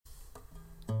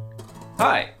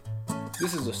Hi,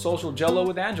 this is the Social Jello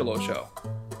with Angelo show.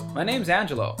 My name's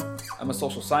Angelo. I'm a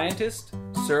social scientist,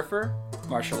 surfer,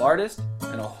 martial artist,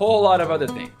 and a whole lot of other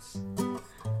things.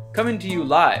 Coming to you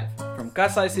live from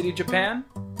Kasai City, Japan,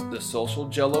 the Social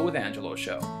Jello with Angelo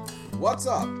show. What's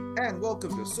up, and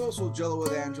welcome to Social Jello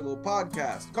with Angelo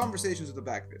podcast, Conversations with the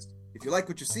Back Fist. If you like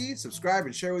what you see, subscribe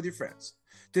and share with your friends.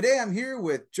 Today I'm here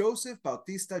with Joseph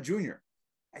Bautista Jr.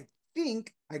 I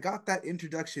think I got that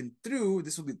introduction through.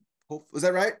 Was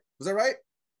that right? Was that right?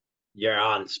 You're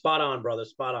on. Spot on, brother.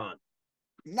 Spot on.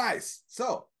 Nice.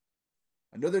 So,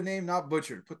 another name not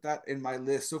butchered. Put that in my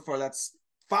list. So far, that's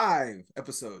 5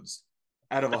 episodes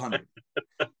out of 100.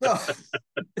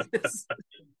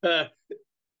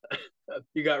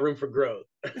 You got room for growth.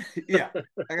 Yeah,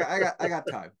 I got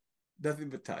time. Nothing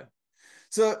but time.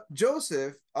 So,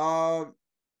 Joseph,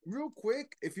 real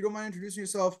quick, if you don't mind introducing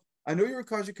yourself, I know you're a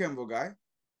Kajukenbo guy.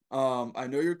 I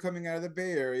know you're coming out of the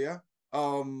Bay Area.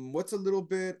 What's a little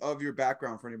bit of your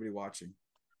background for anybody watching?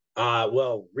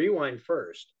 Well, rewind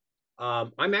first.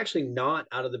 I'm actually not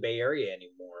out of the Bay Area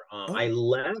anymore. I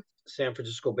left San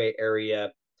Francisco Bay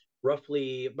Area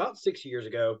roughly about 6 years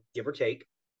ago, give or take,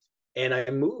 and I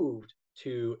moved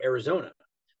to Arizona.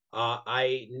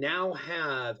 I now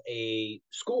have a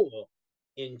school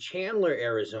in Chandler,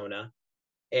 Arizona,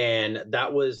 and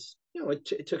that was,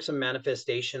 it took some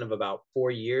manifestation of about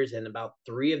 4 years, and about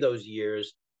 3 of those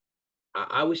years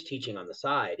I was teaching on the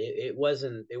side. It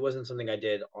wasn't something I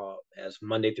did as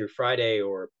Monday through Friday,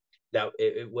 or that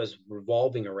it was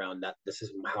revolving around that. This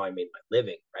is how I made my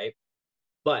living, right?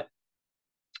 But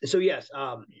so yes,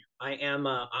 I'm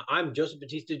Joseph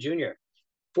Bautista Jr.,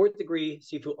 4th degree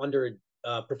Sifu under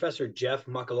Professor Jeff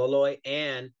Makaloloy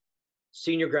and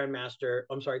senior grandmaster.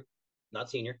 I'm sorry, not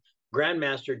senior.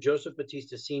 Grandmaster Joseph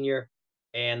Bautista Sr.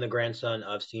 and the grandson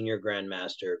of Senior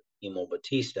Grandmaster Imo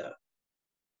Batista.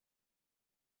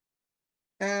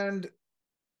 And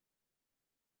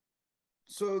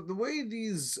so the way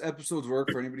these episodes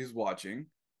work for anybody who's watching,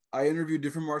 I interview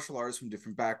different martial artists from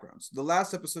different backgrounds. The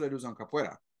last episode I do was on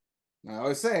capoeira. Now, I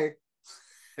always say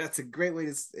that's a great way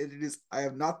to introduce. I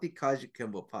am not the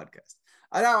Kajukenbo podcast.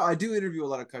 I do interview a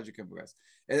lot of Kajukenbo guys,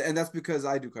 and that's because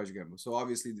I do Kajukenbo. So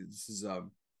obviously this is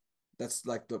those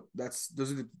are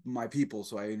my people.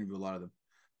 So I interview a lot of them.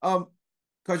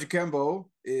 Kajukenbo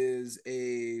is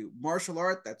a martial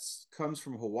art that comes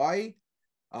from Hawaii.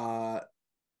 I'm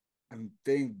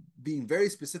being very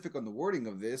specific on the wording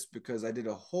of this because I did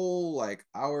a whole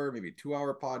hour, maybe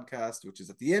 2-hour podcast, which is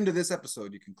at the end of this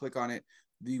episode. You can click on it.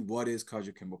 The What is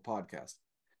Kajukenbo podcast.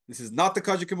 This is not the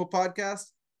Kajukenbo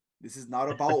podcast. This is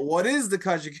not about what is the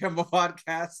Kajukenbo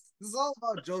podcast. This is all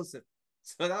about Joseph.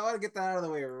 So I want to get that out of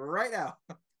the way right now.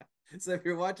 So if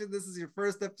you're watching this is your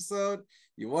first episode,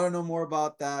 you want to know more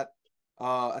about that,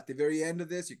 at the very end of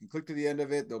this, you can click to the end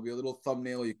of it. There'll be a little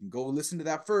thumbnail. You can go listen to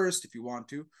that first if you want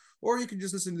to, or you can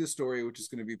just listen to the story, which is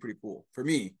going to be pretty cool for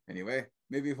me anyway.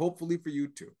 Maybe hopefully for you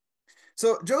too.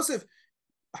 So Joseph,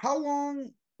 how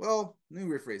long? Well, let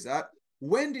me rephrase that.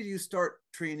 When did you start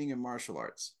training in martial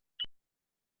arts?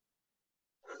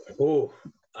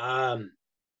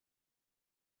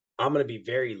 I'm going to be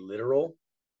very literal,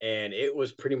 and it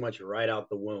was pretty much right out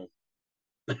the womb.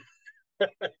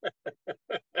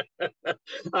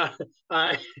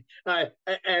 And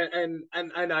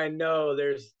I know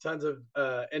there's tons of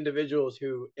individuals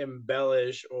who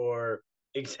embellish or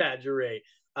exaggerate.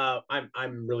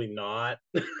 I'm really not.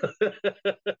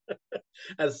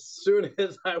 As soon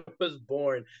as I was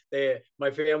born,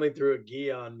 my family threw a gi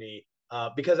on me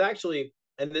because actually,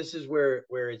 and this is where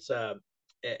it's an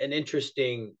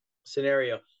interesting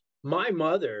scenario. My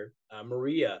mother,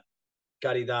 Maria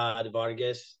Caridad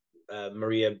Vargas,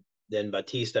 Maria then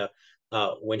Batista,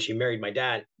 when she married my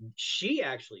dad, she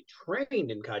actually trained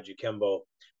in Kajukenbo,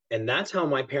 and that's how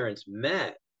my parents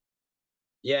met.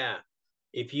 Yeah,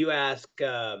 if you ask,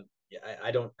 I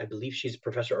believe she's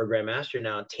professor or grandmaster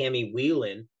now, Tammy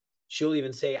Whelan, she'll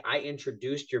even say, I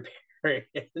introduced your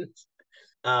parents.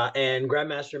 And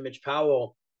Grandmaster Mitch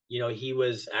Powell, he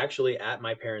was actually at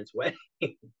my parents' wedding.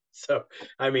 So,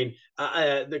 I mean,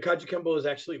 the Kajukenbo is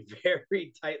actually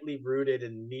very tightly rooted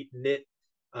and knit,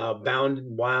 bound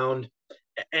and wound.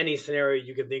 Any scenario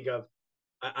you can think of,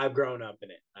 I've grown up in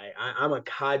it. I'm a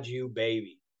Kaju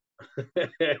baby. And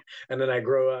then I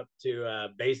grow up to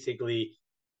basically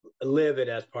live it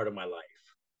as part of my life.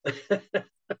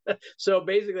 So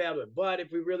basically, but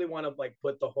if we really want to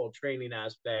put the whole training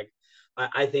aspect,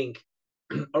 I think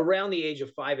around the age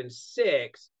of 5 and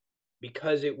 6,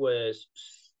 because it was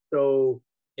a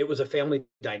family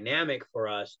dynamic for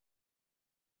us,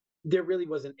 there really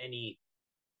wasn't any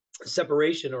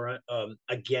separation or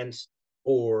against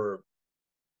or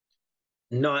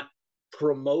not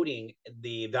promoting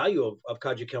the value of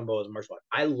Kajikembo as a martial art.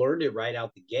 I learned it right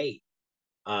out the gate.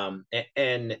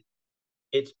 And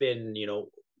it's been,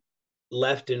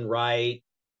 left and right,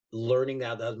 learning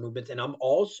those movements. And I'm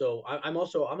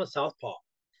a southpaw.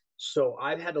 So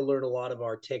I've had to learn a lot of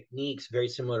our techniques very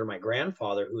similar to my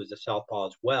grandfather, who is a southpaw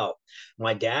as well.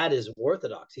 My dad is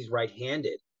orthodox. He's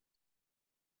right-handed.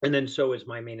 And then so is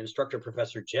my main instructor,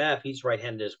 Professor Jeff. He's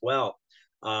right-handed as well.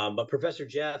 But Professor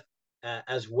Jeff,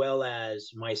 as well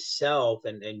as myself,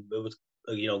 and it was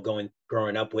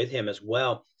growing up with him as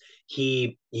well.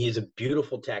 He's a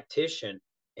beautiful tactician,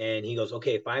 and he goes,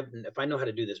 okay, if I know how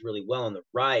to do this really well on the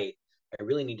right, I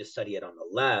really need to study it on the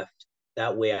left.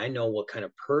 That way, I know what kind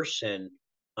of person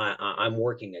I'm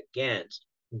working against.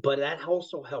 But that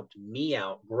also helped me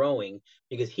out growing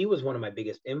because he was one of my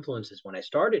biggest influences when I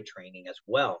started training as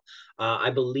well. I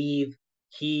believe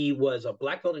he was a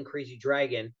black belt in Crazy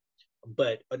Dragon,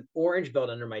 but an orange belt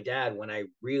under my dad when I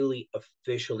really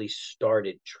officially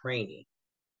started training.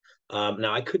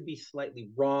 Now, I could be slightly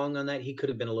wrong on that. He could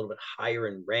have been a little bit higher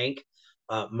in rank.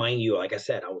 Mind you, like I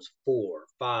said, I was 4,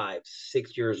 5,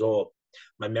 6 years old.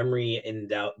 My memory in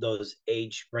those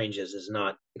age ranges is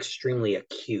not extremely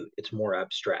acute. It's more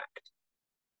abstract.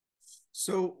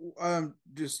 So,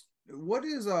 just what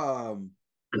is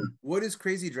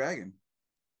Crazy Dragon?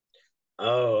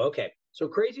 Oh, okay. So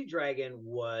Crazy Dragon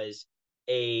was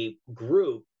a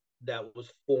group that was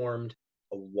formed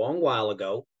a long while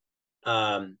ago.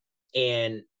 And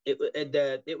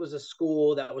it was a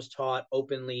school that was taught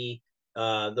openly.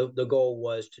 The goal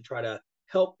was to try to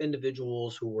help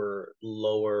individuals who were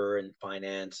lower in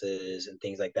finances and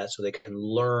things like that, so they can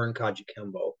learn Kaji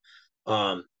Kembo.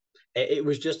 It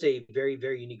was just a very,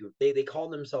 very unique group. They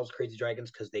called themselves Crazy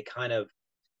Dragons because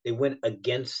they went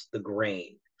against the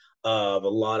grain of a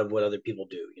lot of what other people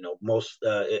do. Most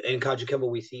in Kaji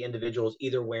Kembo, we see individuals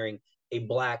either wearing a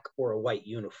black or a white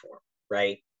uniform,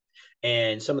 right?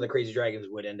 And some of the Crazy Dragons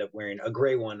would end up wearing a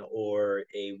gray one or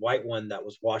a white one that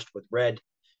was washed with red,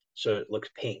 so it looks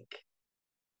pink.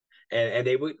 And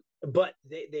they would, but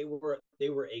they were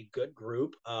a good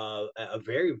group, a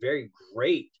very, very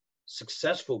great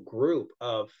successful group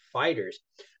of fighters.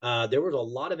 There was a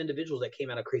lot of individuals that came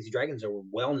out of Crazy Dragons that were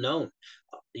well known.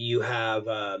 You have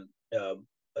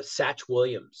Satch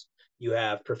Williams, you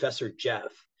have Professor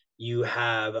Jeff, you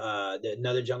have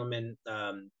another gentleman,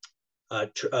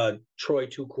 Troy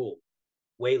Too Cool,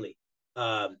 Whaley.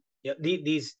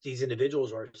 These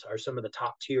individuals are some of the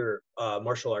top tier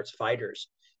martial arts fighters,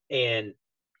 and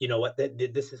you know what?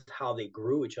 This is how they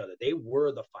grew each other. They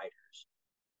were the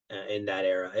fighters in that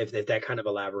era. If that kind of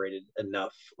elaborated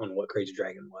enough on what Crazy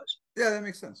Dragon was. Yeah, that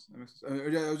makes sense. That makes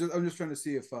sense. I'm just trying to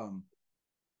see if I'm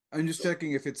just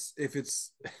checking if it's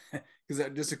because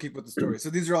just to keep with the story. So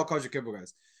these are all Kaji Kempo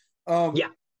guys. Yeah.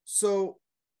 So,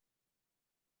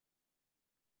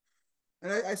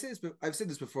 and I say this, I've said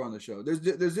this before on the show. There's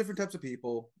different types of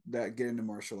people that get into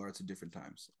martial arts at different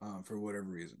times, for whatever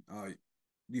reason.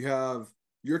 You have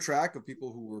your track of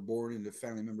people who were born into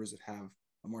family members that have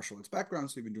a martial arts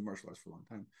background, so you've been doing martial arts for a long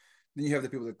time. Then you have the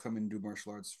people that come and do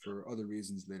martial arts for other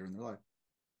reasons later in their life.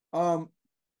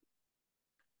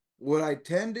 What I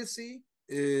tend to see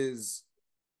is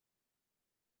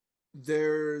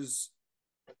there's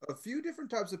a few different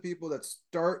types of people that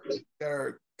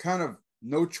are kind of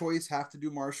no choice, have to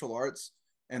do martial arts,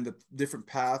 and the different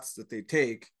paths that they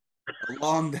take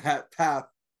along that path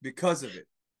because of it.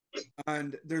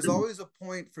 And there's always a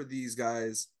point for these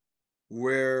guys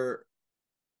where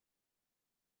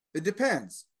it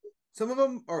depends. Some of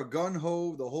them are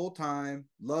gun-ho the whole time,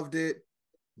 loved it,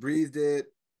 breathed it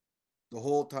the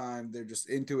whole time. They're just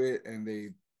into it, and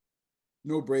they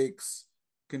no breaks,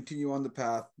 continue on the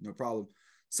path, no problem.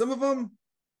 Some of them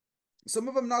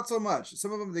not so much.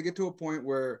 Some of them, they get to a point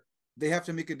where they have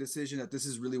to make a decision that this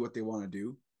is really what they want to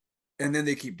do, and then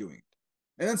they keep doing it.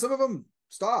 And then some of them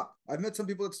stop. I've met some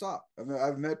people that stop.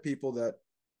 I've met people that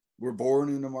were born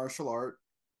in a martial art,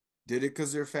 did it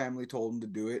because their family told them to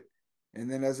do it, and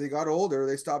then as they got older,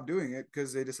 they stopped doing it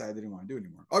because they decided they didn't want to do it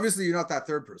anymore. Obviously, you're not that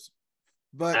third person,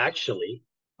 but Actually,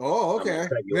 oh, okay.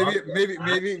 Maybe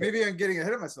I'm getting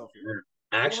ahead of myself here.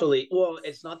 Actually, well,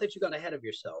 it's not that you got ahead of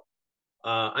yourself.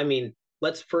 I mean,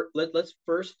 let's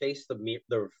first face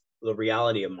the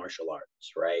reality of martial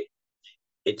arts, right?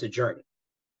 It's a journey,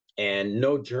 and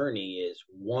no journey is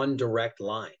one direct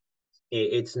line.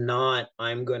 It's not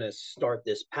I'm going to start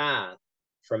this path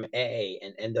from A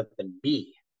and end up in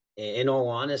B. In all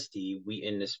honesty, we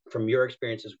in this from your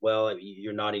experience as well,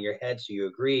 you're nodding your head, so you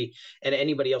agree. And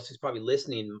anybody else who's probably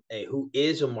listening, who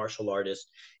is a martial artist,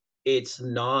 it's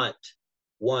not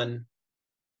one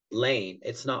lane.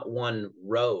 It's not one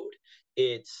road.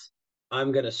 It's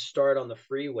I'm gonna start on the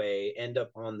freeway, end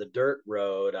up on the dirt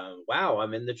road. Wow,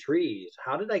 I'm in the trees.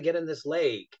 How did I get in this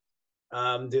lake?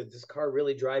 Did this car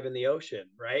really drive in the ocean?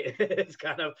 Right? It's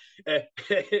kind of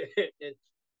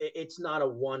it's not a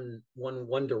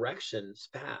one direction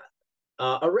path.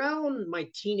 Around my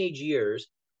teenage years,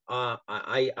 I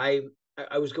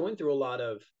was going through a lot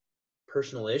of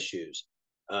personal issues,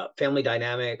 family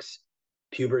dynamics,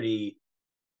 puberty,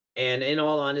 and in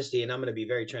all honesty, and I'm going to be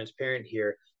very transparent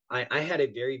here, I had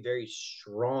a very, very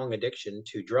strong addiction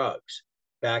to drugs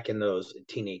back in those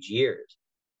teenage years.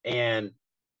 And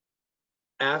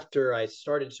after I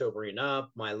started sobering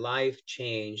up, my life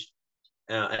changed,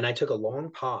 and I took a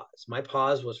long pause. My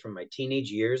pause was from my teenage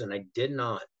years, and I did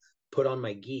not put on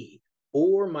my gi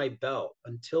or my belt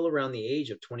until around the age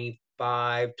of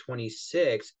 25,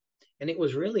 26. And it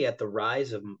was really at the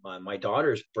rise of my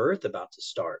daughter's birth about to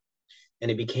start. And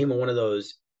it became one of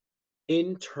those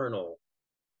internal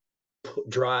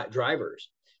drivers.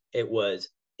 It was,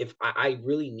 if I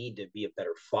really need to be a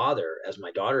better father as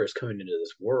my daughter is coming into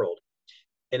this world,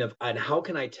 and how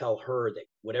can I tell her that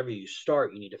whatever you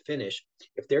start, you need to finish?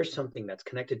 If there's something that's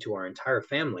connected to our entire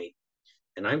family,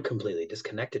 and I'm completely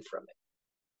disconnected from it,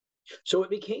 so it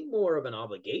became more of an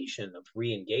obligation of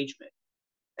re-engagement.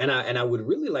 And I would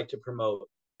really like to promote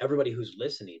everybody who's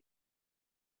listening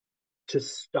to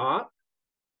stop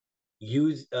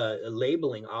use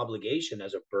labeling obligation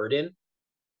as a burden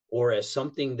or as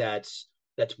something that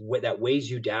weighs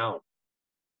you down.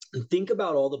 And think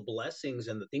about all the blessings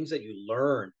and the things that you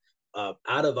learn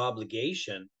out of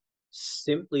obligation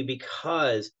simply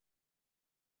because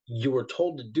you were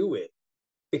told to do it,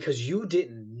 because you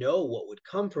didn't know what would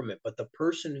come from it, but the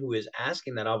person who is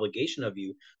asking that obligation of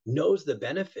you knows the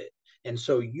benefit. And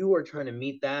so you are trying to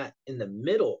meet that in the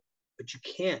middle, but you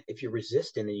can't if you're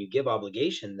resistant and you give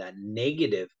obligation that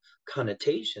negative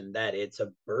connotation that it's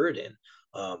a burden.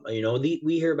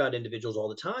 We hear about individuals all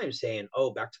the time saying,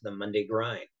 oh, back to the Monday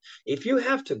grind. If you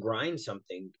have to grind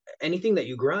something, anything that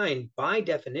you grind by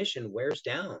definition wears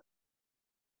down.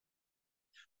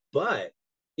 But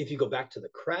if you go back to the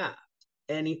craft,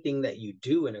 anything that you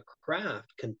do in a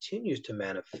craft continues to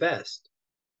manifest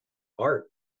art.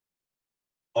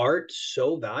 Art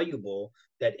so valuable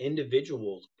that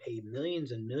individuals pay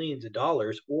millions and millions of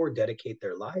dollars or dedicate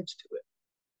their lives to it.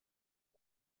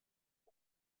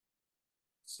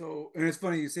 So, and it's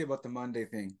funny you say about the Monday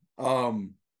thing.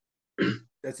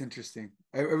 That's interesting.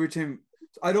 Every time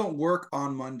I don't work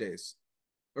on Mondays,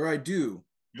 or I do,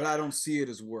 but I don't see it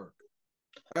as work.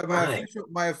 Right.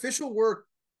 My official work,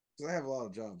 because I have a lot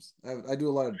of jobs. I do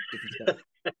a lot of different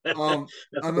stuff.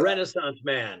 I'm a, Renaissance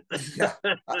man. yeah.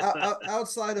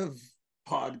 Outside of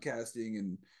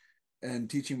podcasting and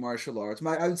teaching martial arts,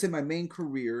 I would say my main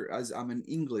career as I'm an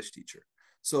English teacher.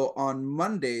 So on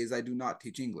Mondays I do not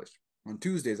teach English. On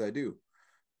Tuesdays I do.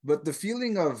 But the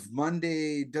feeling of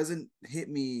Monday doesn't hit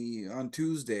me on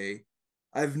Tuesday.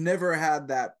 I've never had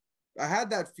that. I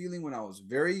had that feeling when I was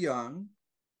very young,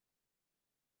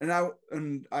 and I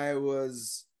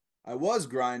was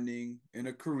grinding in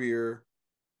a career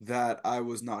that I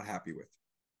was not happy with.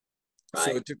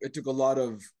 So Right. it took a lot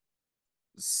of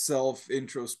self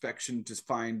introspection to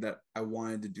find that I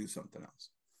wanted to do something else.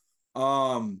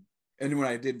 And when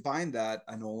I did find that,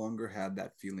 I no longer had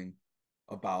that feeling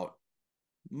about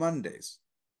Mondays.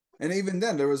 And even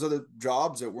then, there was other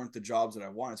jobs that weren't the jobs that I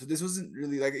wanted. So this wasn't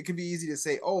really like, it could be easy to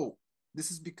say, oh,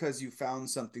 this is because you found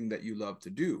something that you love to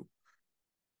do.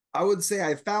 I would say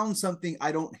I found something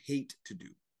I don't hate to do.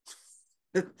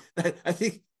 I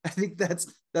think that's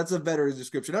a better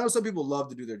description. I know some people love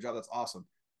to do their job. That's awesome.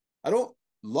 I don't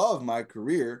love my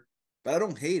career, but I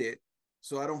don't hate it.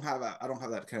 So I don't have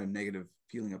that kind of negative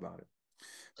feeling about it.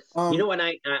 And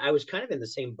I was kind of in the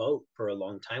same boat for a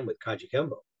long time with Kaji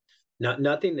Kembo.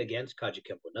 Nothing against Kaji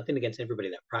Kembo, nothing against everybody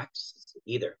that practices it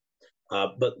either.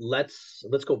 But let's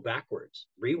go backwards,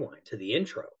 rewind to the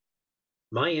intro.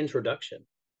 My introduction.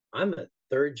 I'm a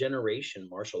third generation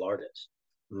martial artist.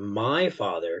 My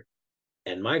father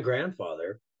and my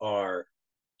grandfather are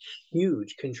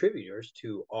huge contributors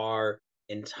to our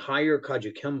entire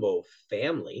Kajukembo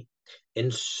family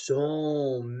in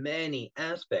so many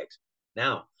aspects.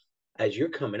 Now, as you're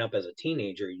coming up as a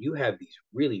teenager, you have these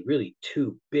really, really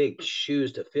two big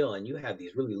shoes to fill, and you have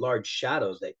these really large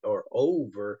shadows that are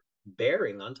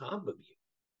overbearing on top of you.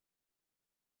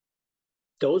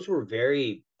 Those were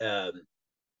very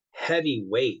heavy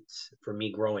weights for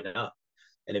me growing up,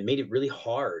 and it made it really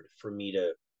hard for me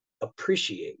to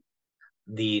appreciate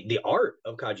the art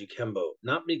of Kaji Kembo.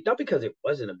 Not because it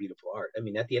wasn't a beautiful art. I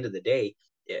mean, at the end of the day,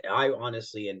 I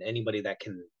honestly, and anybody that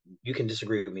can you can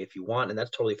disagree with me if you want, and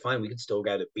that's totally fine. We can still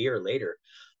get a beer later.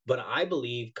 But I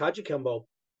believe Kajikembo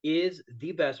is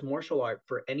the best martial art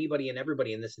for anybody and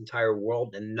everybody in this entire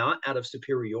world, and not out of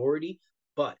superiority,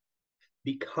 but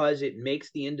because it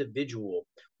makes the individual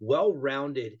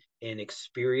well-rounded in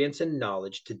experience and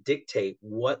knowledge to dictate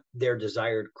what their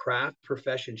desired craft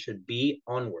profession should be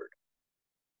onward.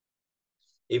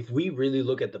 If we really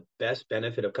look at the best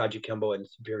benefit of Kajikembo and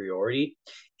superiority,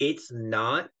 it's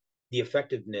not the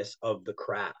effectiveness of the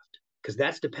craft, because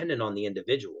that's dependent on the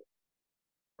individual,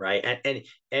 right? And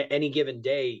at any given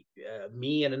day,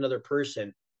 me and another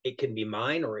person, it can be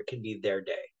mine or it can be their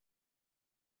day.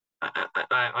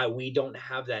 We don't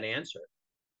have that answer.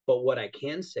 But what I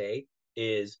can say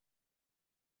is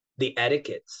the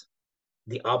etiquettes,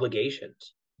 the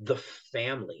obligations, the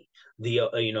family,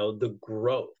 the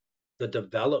growth, the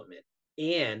development,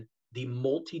 and the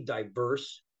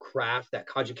multi-diverse craft that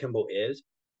Kajikembo is.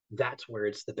 That's where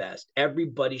it's the best.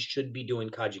 Everybody should be doing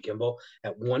Kajikembo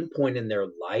at one point in their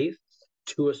life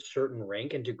to a certain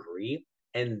rank and degree,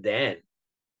 and then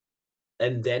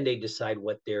they decide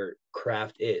what their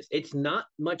craft is. It's not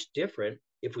much different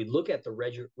if we look at the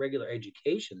regular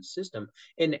education system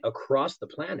and across the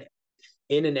planet.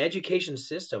 In an education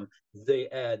system,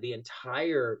 the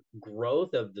entire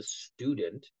growth of the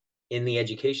student in the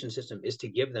education system is to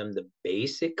give them the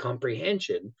basic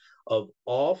comprehension of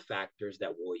all factors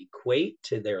that will equate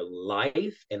to their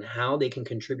life and how they can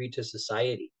contribute to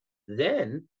society.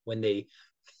 Then, when they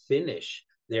finish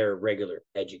their regular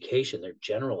education, their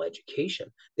general education,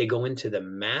 they go into the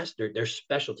master, their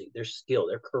specialty, their skill,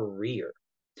 their career.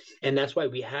 And that's why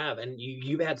we have, and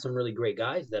you've had some really great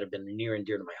guys that have been near and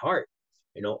dear to my heart.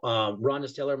 Ron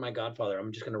Esteller, my godfather,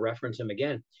 I'm just going to reference him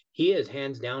again. He is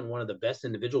hands down one of the best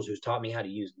individuals who's taught me how to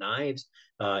use knives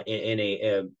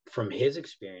from his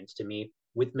experience to me,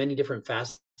 with many different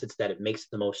facets that it makes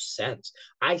the most sense.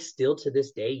 I still to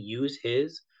this day use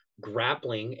his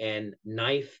grappling and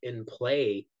knife in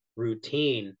play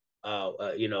routine,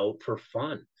 for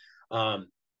fun.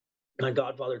 My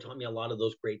godfather taught me a lot of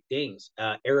those great things.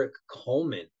 Eric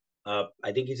Coleman,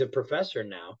 I think he's a professor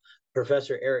now.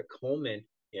 Professor Eric Coleman,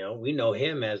 we know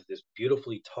him as this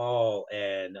beautifully tall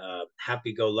and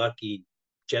happy-go-lucky,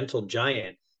 gentle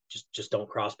giant. Just don't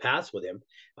cross paths with him.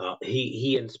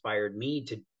 He inspired me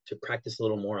to practice a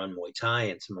little more on Muay Thai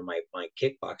and some of my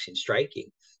kickboxing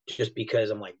striking, just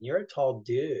because I'm like, you're a tall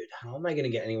dude. How am I going to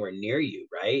get anywhere near you,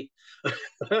 right?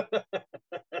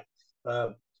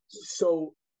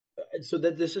 So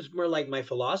that this is more like my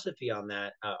philosophy on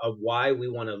that, of why we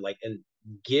want to and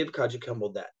give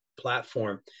Kajikembo that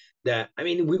platform. That, I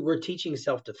mean, we're teaching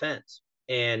self-defense,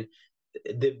 and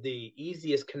the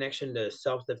easiest connection to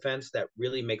self-defense that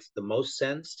really makes the most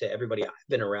sense to everybody I've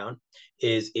been around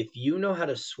is, if you know how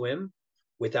to swim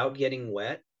without getting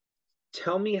wet,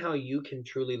 tell me how you can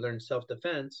truly learn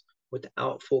self-defense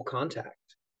without full contact.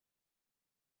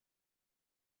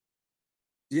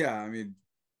 Yeah, I mean,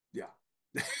 yeah.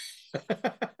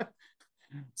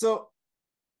 So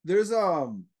there's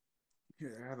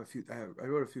here, I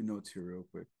wrote a few notes here real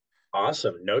quick.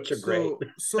 Awesome. Notes are great.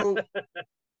 So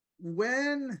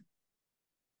when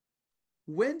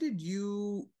did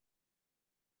you,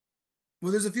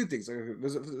 well, there's a few things.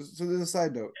 There's a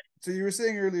side note. So you were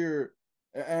saying earlier,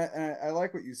 and I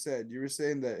like what you said. You were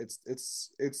saying that it's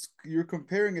you're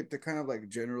comparing it to kind of like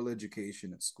general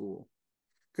education at school.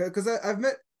 Because I've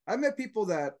met people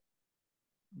that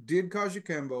did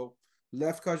Kajikembo,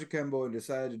 left Kajikembo, and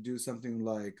decided to do something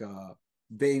like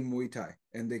Bay Muay Thai,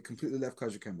 and they completely left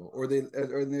Kajikembo, or they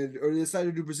decided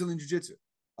to do Brazilian Jiu Jitsu.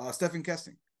 Stephen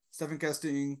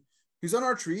Kesting, he's on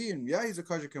our tree, and yeah, he's a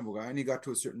Kajikembo guy, and he got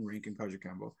to a certain rank in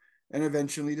Kajikembo, and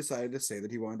eventually decided to say that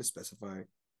he wanted to specify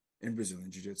in Brazilian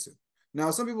Jiu Jitsu.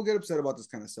 Now, some people get upset about this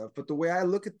kind of stuff, but the way I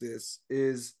look at this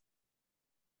is,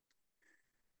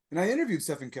 and I interviewed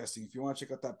Stephen Kesting. If you want to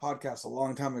check out that podcast a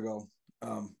long time ago,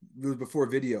 it was before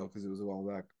video because it was a while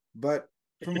back. But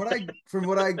from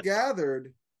what I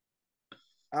gathered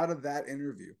out of that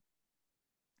interview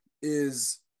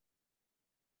is,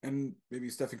 and maybe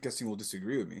Stephen Kesting will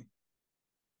disagree with me,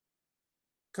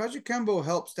 Kajikembo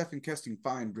helped Stephen Kesting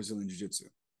find Brazilian Jiu-Jitsu.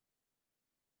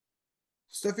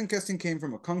 Stephen Kesting came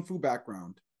from a Kung Fu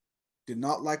background, did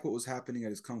not like what was happening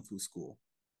at his Kung Fu school,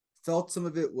 felt some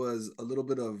of it was a little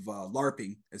bit of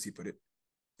LARPing, as he put it.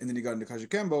 And then he got into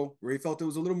Kajikembo, where he felt it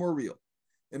was a little more real.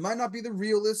 It might not be the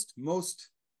realest, most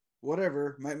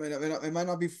whatever. It might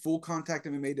not be full contact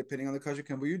MMA, depending on the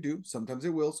Kajikembo you do. Sometimes it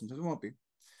will, sometimes it won't be.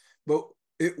 But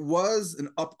it was an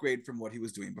upgrade from what he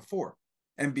was doing before.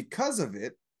 And because of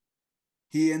it,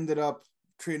 he ended up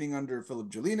training under Philip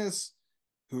Jelinas,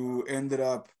 who ended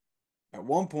up at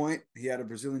one point he had a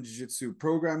Brazilian Jiu-Jitsu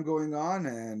program going on,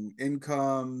 and in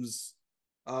comes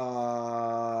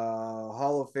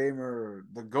Hall of Famer,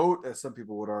 the GOAT, as some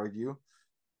people would argue.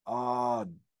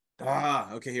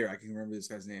 Okay, here I can remember this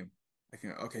guy's name.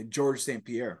 Okay, George St.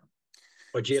 Pierre.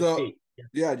 Or So GSP.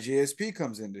 yeah, GSP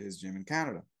comes into his gym in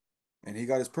Canada, and he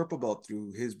got his purple belt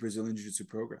through his Brazilian Jiu-Jitsu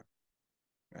program.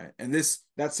 Right. And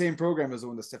that same program is the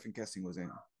one that Stephen Kesting was in.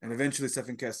 And eventually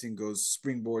Stephen Kesting goes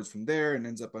springboards from there and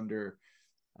ends up under,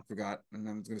 I forgot, and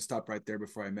I'm going to stop right there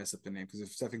before I mess up the name, because if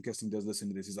Stephen Kesting does listen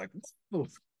to this, he's like, oh,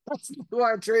 that's who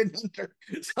I trained under.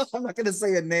 So I'm not going to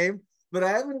say a name, but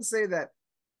I am going to say that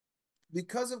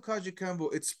because of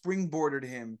Kajukenbo, it springboarded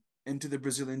him into the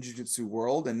Brazilian Jiu-Jitsu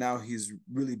world, and now he's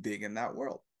really big in that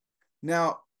world.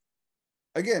 Now,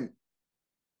 again,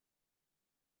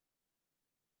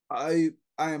 I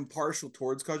am partial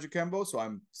towards Kajukenbo, so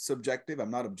I'm subjective. I'm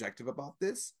not objective about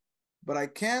this. But I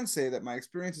can say that my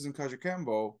experiences in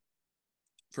Kajukenbo,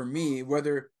 for me,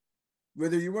 whether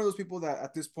you're one of those people that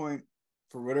at this point,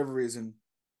 for whatever reason,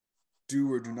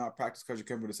 do or do not practice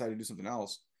Kajukenbo, decide to do something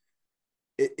else,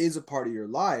 it is a part of your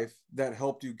life that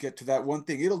helped you get to that one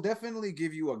thing. It'll definitely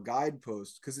give you a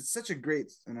guidepost, because it's such a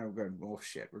great, and I'm going, oh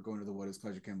shit, we're going to the what is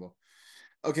Kajukenbo.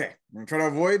 Okay, we're going to try to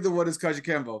avoid the what is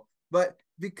Kajukenbo. But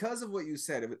because of what you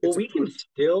said, Well, it's we can approach.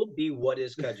 still be what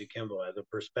is Kajukenbo as a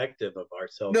perspective of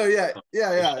ourselves. No, yeah.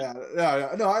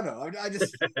 No, I know. I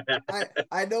just,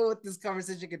 I know what this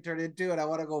conversation can turn into, and I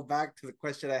want to go back to the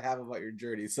question I have about your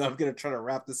journey. So I'm gonna try to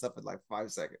wrap this up in like 5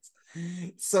 seconds.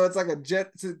 So it's like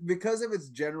because of its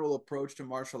general approach to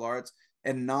martial arts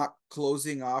and not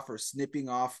closing off or snipping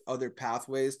off other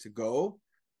pathways to go.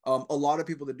 A lot of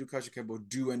people that do Kajukenbo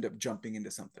do end up jumping into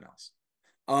something else.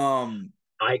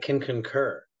 I can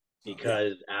concur, Yeah.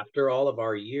 because after all of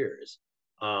our years,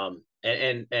 and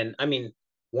I mean,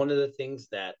 one of the things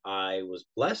that I was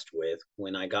blessed with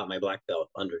when I got my black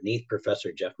belt underneath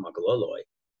Professor Jeff Makaloloy,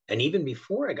 and even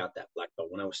before I got that black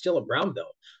belt, when I was still a brown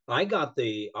belt, I got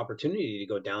the opportunity to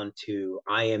go down to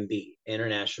IMB,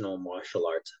 International Martial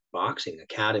Arts Boxing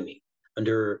Academy,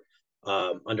 under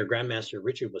Grandmaster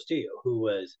Richard Bustillo, who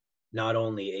was not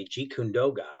only a Jeet Kune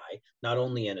Do guy, not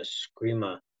only an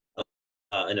Eskrima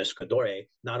an Escadore,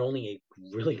 not only a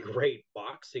really great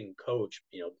boxing coach,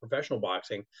 professional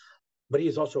boxing, but he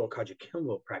is also a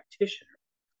Kajukenbo practitioner,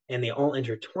 and they all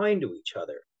intertwine to each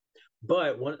other.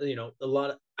 But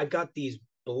I got these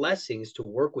blessings to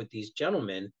work with these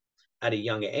gentlemen at a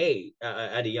young age.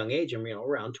 And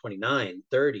around 29,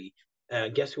 30.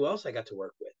 Guess who else I got to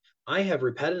work with? I have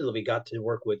repetitively got to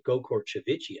work with Gokor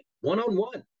Chivichian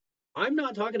one-on-one. I'm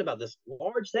not talking about this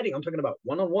large setting. I'm talking about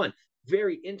one-on-one,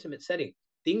 very intimate setting,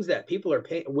 things that people are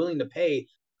willing to pay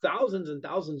thousands and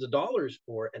thousands of dollars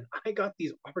for. And I got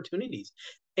these opportunities,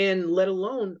 and let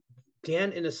alone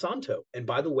Dan Inosanto. And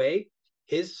by the way,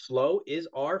 his slow is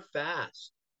our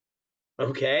fast.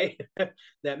 Okay.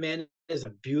 That man is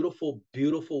a beautiful,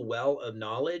 beautiful well of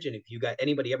knowledge. And if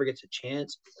anybody ever gets a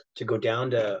chance to go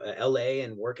down to LA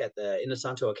and work at the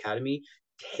Inosanto Academy,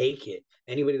 take it.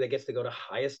 Anybody that gets to go to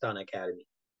Hayastan Academy,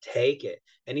 take it.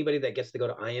 Anybody that gets to go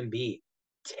to IMB,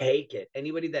 take it.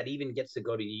 Anybody that even gets to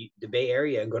go to the Bay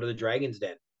Area and go to the Dragon's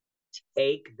Den,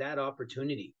 take that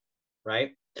opportunity.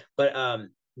 Right. But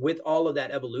with all of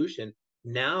that evolution,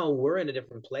 now we're in a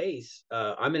different place.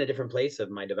 I'm in a different place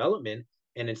of my development.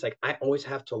 And it's like, I always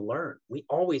have to learn. We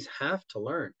always have to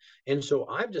learn. And so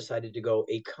I've decided to go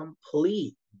a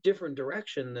complete different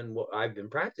direction than what I've been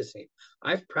practicing.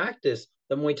 I've practiced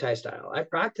the Muay Thai style. I've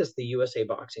practiced the USA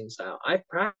boxing style. I've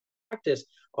practiced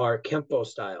our Kempo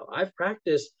style. I've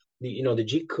practiced the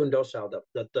Jeet Kune Do style,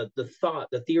 the thought,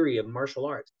 the theory of martial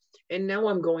arts. And now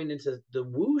I'm going into the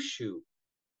Wushu.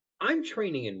 I'm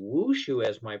training in Wushu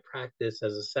as my practice,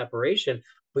 as a separation,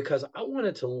 because I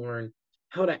wanted to learn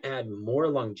how to add more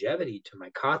longevity to my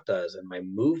katas and my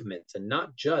movements, and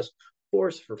not just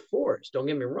force for force. Don't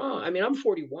get me wrong. I mean, I'm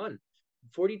 41.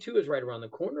 42 is right around the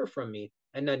corner from me.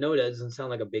 And I know that doesn't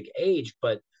sound like a big age,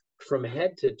 but from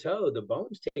head to toe, the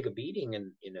bones take a beating.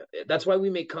 And, that's why we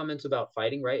make comments about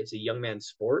fighting, right? It's a young man's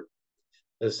sport.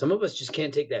 Some of us just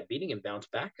can't take that beating and bounce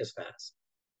back as fast.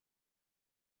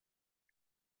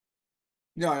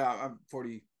 No, I'm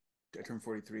 40. I turned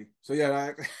 43. So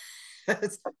yeah,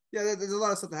 there's a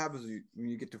lot of stuff that happens when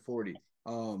you get to 40.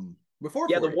 Before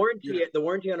Yeah, 40. the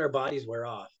warranty on our bodies wear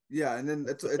off. Yeah, and then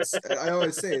it's I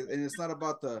always say, and it's not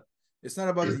about the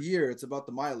year, it's about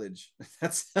the mileage.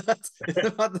 That's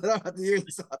it's not about the year,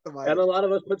 it's about the And mileage. a lot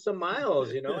of us put some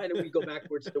miles, and we go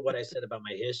backwards to what I said about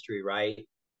my history, right?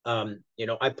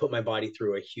 I put my body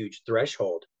through a huge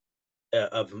threshold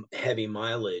of heavy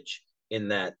mileage. in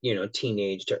that,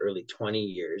 teenage to early 20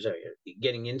 years,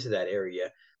 getting into that area.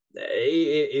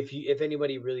 If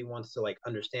anybody really wants to like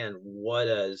understand what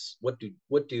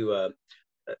do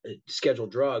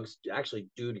scheduled drugs actually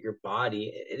do to your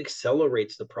body, it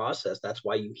accelerates the process. That's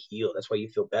why you heal. That's why you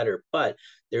feel better. But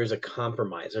there's a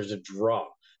compromise. There's a draw.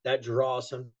 That draw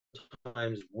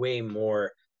sometimes way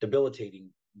more debilitating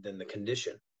than the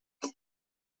condition.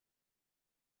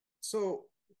 So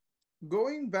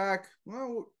going back,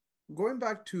 well, going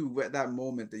back to that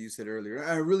moment that you said earlier,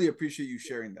 I really appreciate you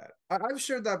sharing that. Have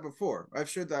shared that before. I've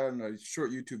shared that in a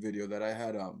short YouTube video that I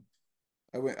had.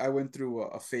 I went through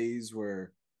a phase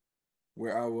where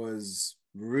I was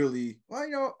really,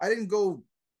 well, I didn't go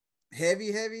heavy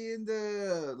in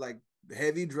the like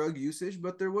heavy drug usage,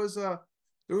 but there was a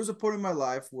point in my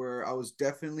life where I was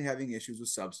definitely having issues with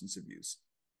substance abuse,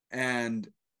 and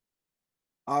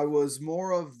I was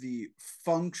more of the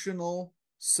functional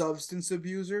substance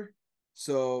abuser.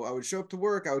 So I would show up to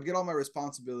work, I would get all my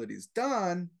responsibilities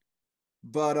done,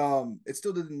 but it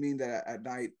still didn't mean that at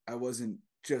night I wasn't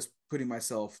just putting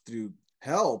myself through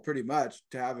hell pretty much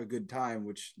to have a good time,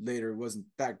 which later wasn't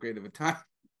that great of a time.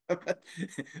 but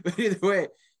either way,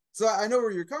 so I know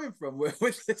where you're coming from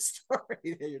with this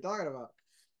story that you're talking about.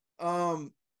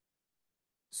 Um,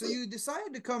 so you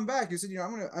decided to come back. You said,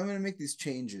 I'm gonna make these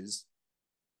changes,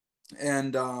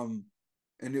 and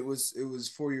and it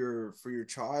was for your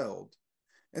child,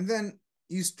 and then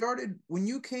you started when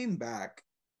you came back,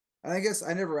 and I guess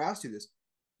I never asked you this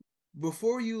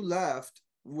before you left.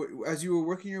 As you were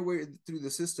working your way through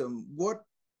the system, what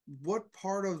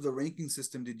part of the ranking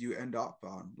system did you end up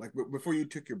on, like before you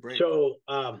took your break? So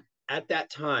at that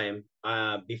time,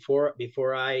 before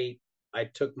I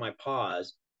took my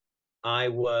pause, I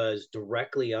was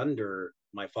directly under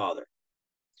my father,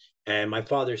 and my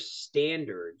father's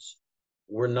standards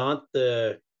were not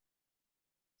the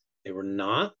they were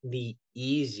not the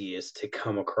easiest to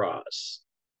come across.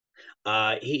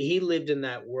 He lived in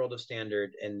that world of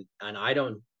standard, and I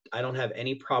don't have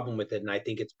any problem with it, and I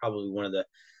think it's probably one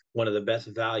of the best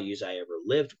values I ever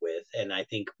lived with, and I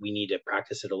think we need to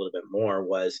practice it a little bit more.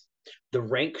 Was the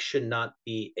rank should not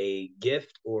be a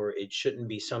gift, or it shouldn't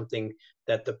be something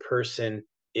that the person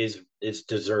is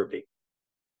deserving.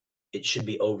 It should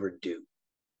be overdue.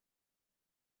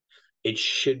 It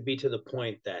should be to the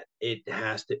point that it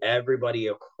has to, everybody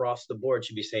across the board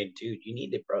should be saying, dude, you need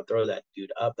to throw that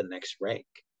dude up the next rank.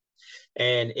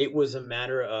 And it was a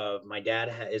matter of, my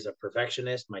dad is a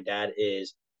perfectionist. My dad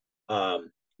is a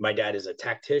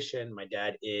tactician. My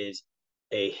dad is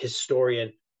a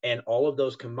historian, and all of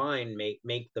those combined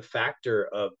make the factor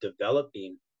of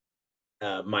developing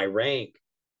my rank.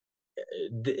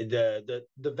 The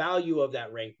value of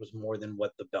that rank was more than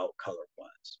what the belt color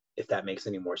was, if that makes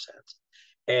any more sense.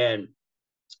 And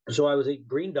so I was a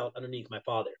green belt underneath my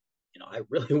father. I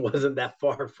really wasn't that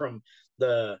far from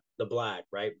the black,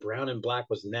 right? Brown and black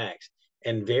was next.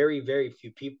 And very, very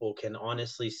few people can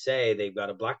honestly say they've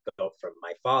got a black belt from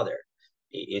my father.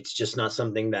 It's just not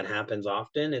something that happens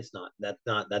often.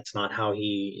 That's not how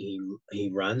he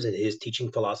runs. And his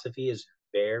teaching philosophy is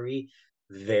very,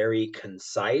 very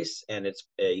concise, and it's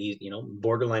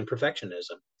borderline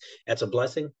perfectionism. That's a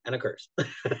blessing and a curse.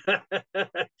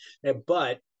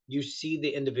 But you see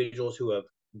the individuals who have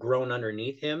grown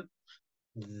underneath him,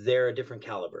 they're a different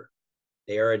caliber.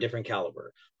 They are a different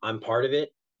caliber. I'm part of it,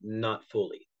 not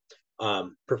fully.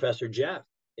 Professor Jeff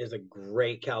is a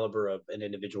great caliber of an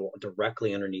individual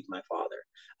directly underneath my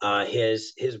father.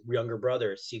 His younger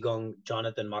brother, Sigong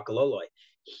Jonathan Makaloloy,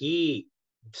 he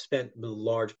spent a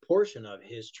large portion of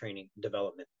his training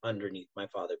development underneath my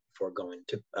father before going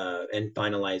to and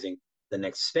finalizing the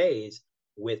next phase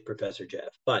with Professor Jeff.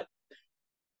 But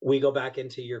we go back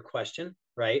into your question,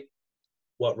 right?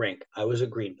 What rank? I was a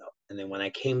green belt. And then when I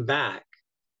came back,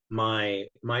 my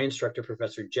instructor,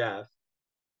 Professor Jeff,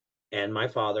 and my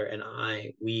father and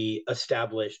we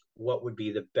established what would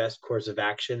be the best course of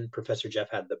action. Professor Jeff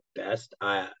had the best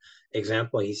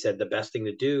example. He said the best thing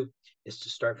to do is to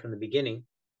start from the beginning.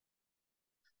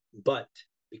 But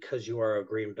because you are a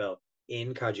green belt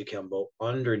in Kaji Kembo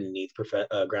underneath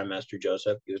Grandmaster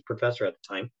Joseph, he was professor at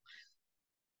the time,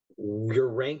 your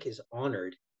rank is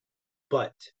honored,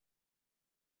 but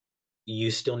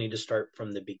you still need to start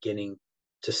from the beginning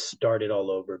to start it all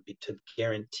over, to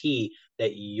guarantee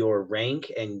that your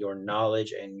rank and your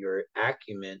knowledge and your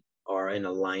acumen are in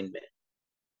alignment.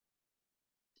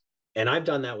 And I've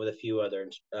done that with a few other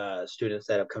students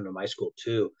that have come to my school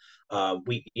too.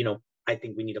 I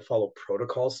think we need to follow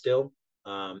protocol still.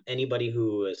 Anybody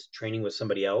who is training with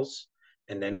somebody else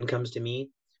and then comes to me,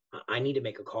 I need to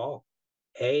make a call.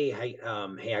 hey,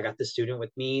 I got this student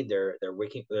with me. They're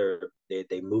working.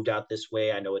 They moved out this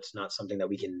way. I know it's not something that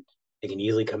they can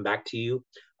easily come back to you.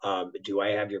 Do I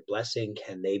have your blessing?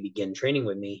 Can they begin training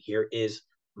with me? Here is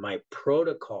my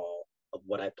protocol of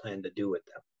what I plan to do with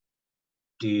them.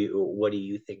 What do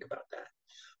you think about that?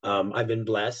 I've been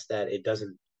blessed that it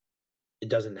doesn't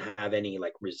have any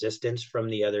like resistance from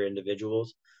the other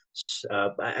individuals,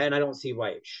 and I don't see why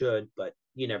it should, but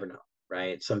you never know,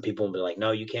 right? Some people will be like,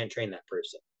 no, you can't train that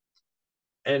person,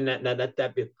 and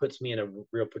that puts me in a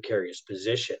real precarious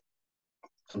position.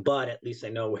 But at least I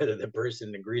know whether the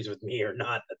person agrees with me or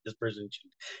not that this person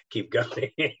should keep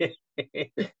going.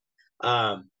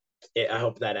 um, I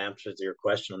hope that answers your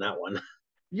question on that one.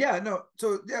 Yeah, no.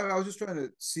 So yeah, I was just trying to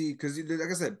see because, like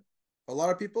I said, a lot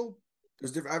of people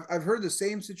there's different. I've heard the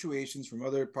same situations from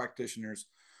other practitioners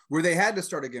where they had to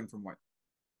start again from one.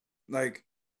 Like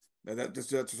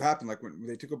that's what happened. Like when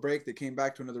they took a break, they came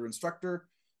back to another instructor,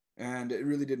 and it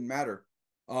really didn't matter.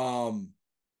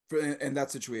 For in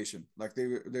that situation, like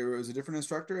there was a different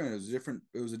instructor, and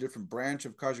it was a different branch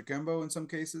of Kajikembo in some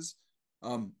cases.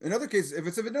 In other cases, if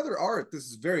it's of another art, this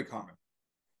is very common.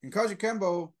 In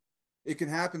Kajikembo, it can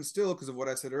happen still because of what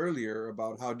I said earlier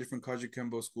about how different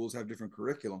Kajikembo schools have different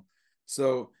curriculum.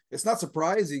 So it's not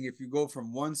surprising if you go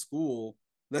from one school.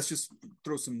 Let's just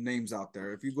throw some names out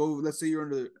there. If you go, let's say you're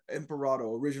under the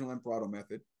Imperato, original Imperato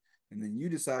method, and then you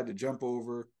decide to jump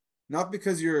over, not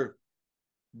because you're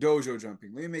dojo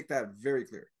jumping. Let me make that very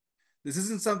clear. This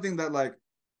isn't something that like,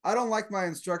 I don't like my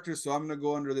instructor, so I'm going to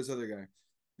go under this other guy.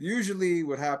 Usually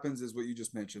what happens is what you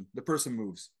just mentioned. The person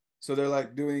moves. So they're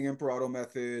like doing Imperato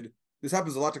method. This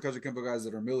happens a lot to Kajikempo guys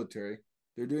that are military.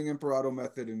 They're doing Imperato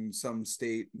method in some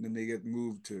state, and then they get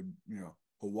moved to,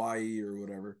 Hawaii or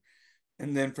whatever.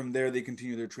 And then from there, they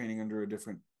continue their training under a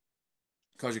different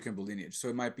Kajikempo lineage. So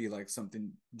it might be like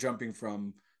something jumping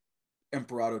from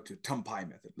Imperato to Tumpai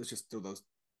method. Let's just throw those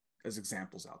as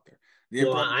examples out there. The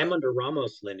Well, Imperato. I'm under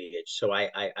Ramos lineage, so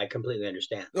I completely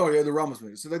understand. Oh yeah, the Ramos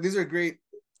lineage. So like these are great.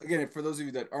 Again, for those of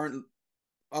you that aren't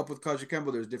up with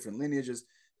Kajikempo, there's different lineages,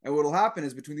 and what will happen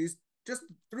is between these just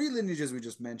three lineages we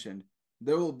just mentioned,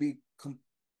 there will be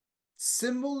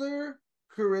similar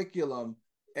curriculum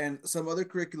and some other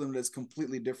curriculum that's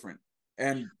completely different.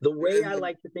 And The way and I then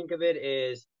like to think of it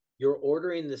is you're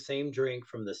ordering the same drink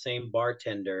from the same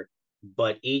bartender,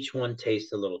 but each one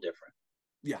tastes a little different.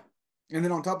 yeah, and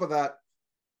then on top of that,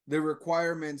 the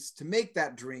requirements to make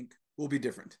that drink will be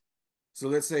different. So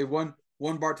let's say one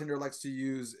bartender likes to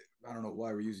use, I don't know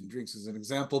why we're using drinks as an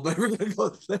example, but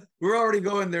we're already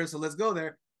going there, so let's go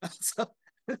there. So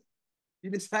you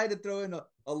decide to throw in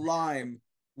a lime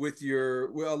with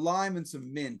a lime and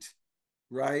some mint,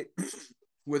 right?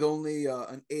 With only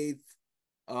an eighth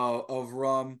of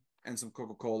rum and some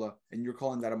Coca-Cola, and you're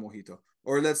calling that a mojito.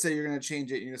 Or let's say you're gonna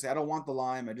change it, and you're gonna say, I don't want the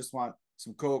lime, I just want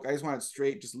some Coke. I just want it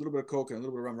straight, just a little bit of Coke and a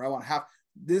little bit of rum. Or I want half.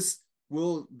 This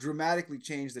will dramatically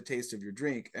change the taste of your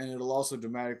drink, and it'll also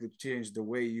dramatically change the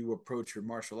way you approach your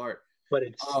martial art. But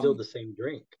it's still Um, the same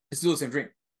drink. it's still the same drink.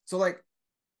 So like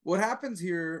what happens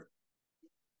here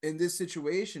in this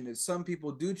situation is some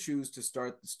people do choose to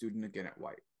start the student again at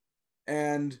white.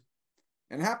 And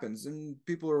and it happens, and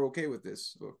people are okay with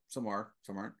this. Or some are,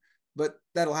 some aren't, but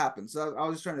that'll happen. So I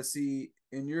was just trying to see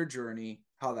in your journey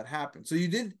how that happened. So you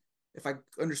did, if I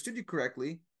understood you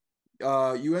correctly,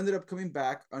 you ended up coming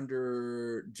back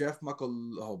under Jeff Muckle.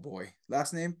 Oh boy,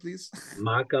 last name, please.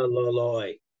 Maka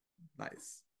Loloi.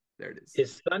 Nice. There it is.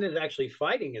 His son is actually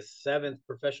fighting his seventh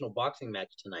professional boxing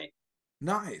match tonight.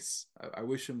 Nice. I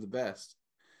wish him the best.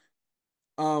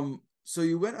 So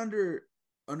you went under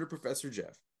Professor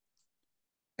Jeff,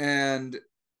 and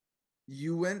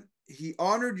you went. He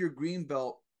honored your green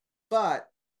belt, but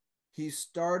he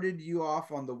started you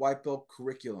off on the white belt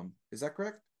curriculum. Is that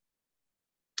correct?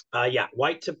 Yeah,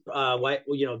 white to white.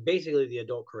 Well, basically the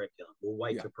adult curriculum,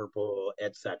 white Yeah. to purple,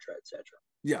 etc., etc.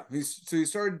 Yeah. So he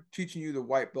started teaching you the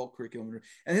white belt curriculum.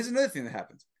 And here's another thing that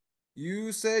happens.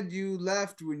 You said you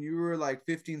left when you were like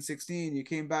 15, 16. You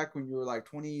came back when you were like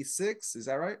 26. Is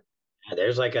that right? Yeah,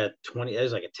 there's like a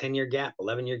 10-year gap,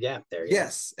 11-year gap there. Yeah.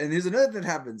 Yes. And here's another thing that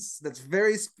happens that's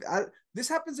this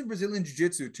happens in Brazilian Jiu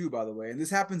Jitsu too, by the way. And this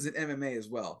happens in MMA as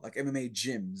well, like MMA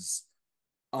gyms.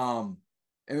 Um,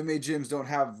 MMA gyms don't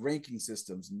have ranking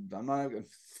systems. I'm not.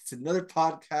 It's another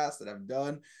podcast that I've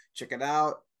done. Check it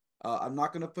out. I'm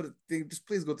not gonna put a thing. Just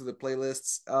please go through the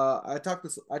playlists. I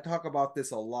talk about this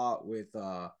a lot with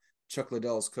Chuck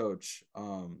Liddell's coach,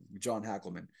 John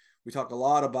Hackelman. We talk a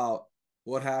lot about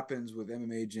what happens with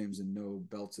MMA gyms and no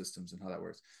belt systems and how that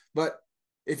works. But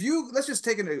if you let's just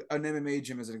take an MMA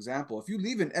gym as an example. If you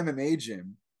leave an MMA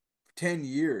gym for 10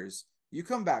 years, You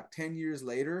come back 10 years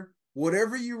later,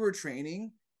 whatever you were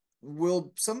training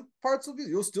some parts will be,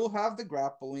 you'll still have the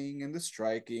grappling and the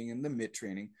striking and the mitt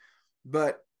training,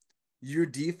 but your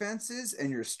defenses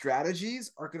and your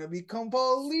strategies are going to be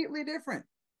completely different.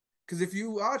 Because if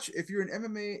you're an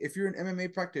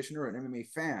MMA practitioner or an MMA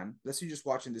fan, let's say you're just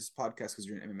watching this podcast because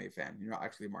you're an MMA fan, you're not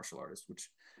actually a martial artist, which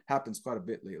happens quite a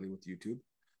bit lately with YouTube.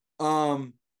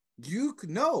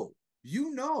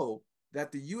 You know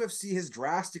that the UFC has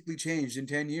drastically changed in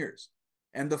 10 years,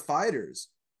 and the fighters,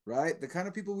 right? The kind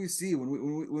of people we see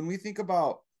when we think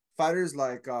about fighters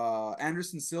like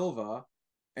Anderson Silva,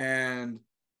 and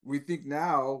we think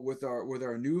now with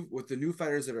the new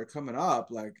fighters that are coming up,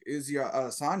 like Izzy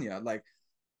Adesanya, like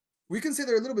we can say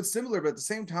they're a little bit similar, but at the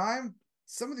same time,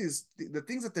 some of the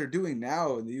things that they're doing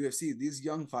now in the UFC, these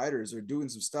young fighters are doing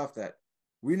some stuff that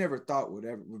we never thought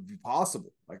would be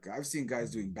possible. Like I've seen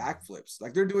guys doing backflips,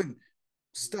 like they're doing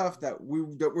stuff that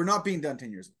were not being done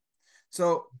 10 years ago.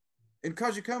 So in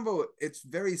Kajukenbo, it's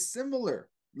very similar.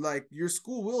 Like your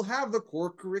school will have the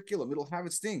core curriculum, it'll have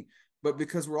its thing, but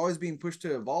because we're always being pushed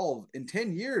to evolve, in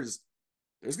 10 years,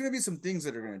 there's going to be some things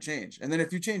that are going to change. And then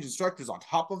if you change instructors on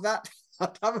top of that,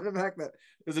 on top of the fact that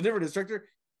there's a different instructor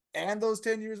and those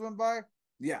 10 years went by,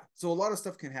 yeah. So a lot of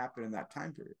stuff can happen in that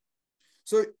time period.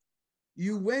 So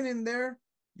you went in there,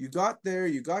 you got there,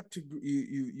 you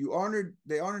honored,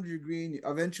 they honored your green.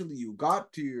 Eventually you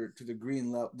got to the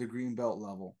green belt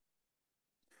level.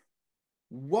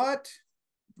 What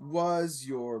was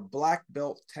your black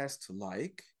belt test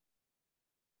like?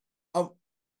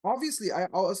 Obviously, I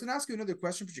was going to ask you another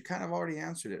question, but you kind of already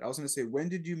answered it. I was going to say, when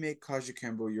did you make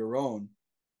Kajukenbo your own?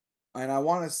 And I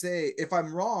want to say, if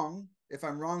I'm wrong,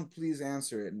 please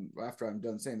answer it. And after I'm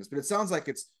done saying this, but it sounds like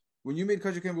it's when you made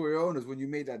Kajukenbo your own is when you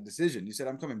made that decision. You said,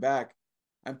 I'm coming back.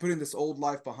 I'm putting this old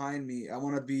life behind me. I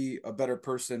want to be a better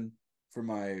person for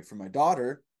my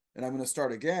daughter, and I'm going to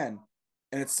start again.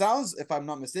 And it sounds, if I'm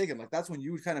not mistaken, like that's when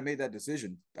you kind of made that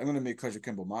decision. I'm going to make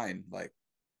Kajukenbo mine. Like,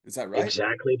 is that right?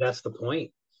 Exactly, that's the point.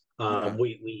 Yeah.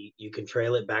 We you can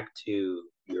trail it back to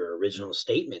your original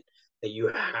statement that you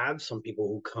have some people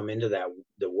who come into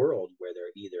the world where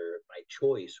they're either by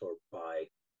choice or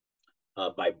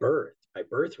by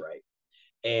birthright,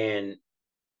 and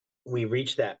we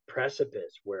reached that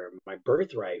precipice where my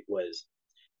birthright was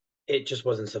it just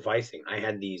wasn't sufficing. I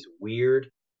had these weird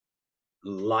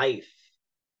life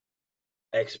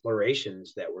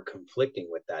explorations that were conflicting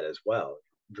with that as well.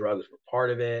 Drugs were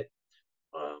part of it.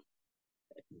 Um,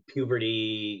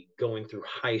 Puberty, going through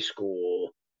high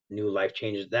school, new life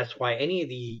changes. That's why any of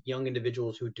the young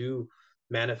individuals who do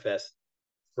manifest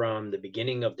from the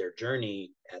beginning of their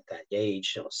journey at that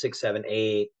age, 6, 7,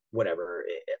 8, whatever,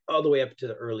 all the way up to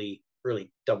the early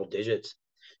double digits,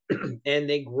 and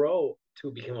they grow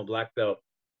to become a black belt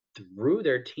through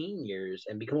their teen years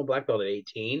and become a black belt at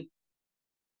 18.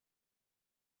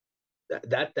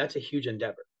 That's a huge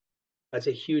endeavor. That's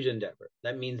a huge endeavor.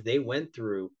 That means they went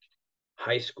through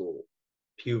high school,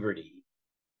 puberty,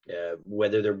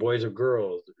 whether they're boys or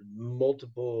girls,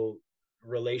 multiple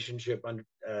relationship,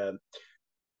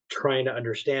 trying to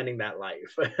understanding that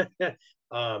life,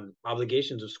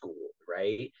 obligations of school,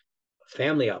 right?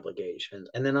 Family obligations.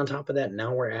 And then on top of that,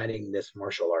 now we're adding this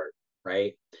martial art,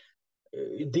 right?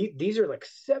 These are like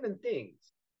 7 things,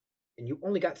 and you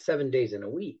only got 7 days in a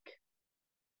week.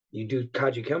 You do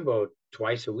Kajukenbo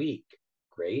twice a week.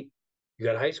 Great. You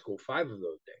got high school 5 of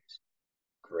those days.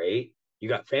 Great. You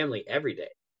got family every day.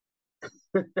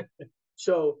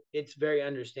 So it's very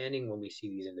understanding when we see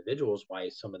these individuals why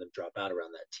some of them drop out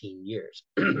around that teen years.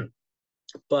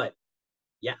 But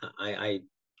yeah,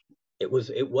 it was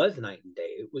night and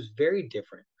day. It was very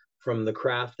different from the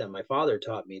craft that my father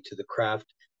taught me to the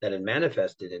craft that had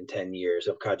manifested in 10 years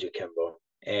of Kajukenbo.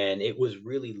 And it was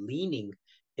really leaning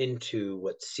into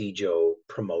what Sijo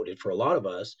promoted for a lot of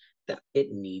us, that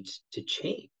it needs to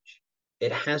change.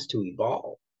 It has to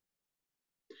evolve.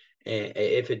 And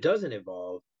if it doesn't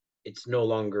evolve, it's no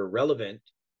longer relevant.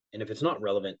 And if it's not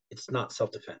relevant, it's not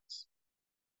self-defense.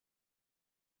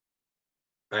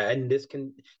 And this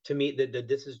can, to me,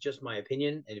 this is just my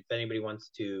opinion. And if anybody wants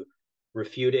to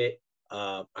refute it,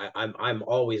 I'm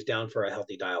always down for a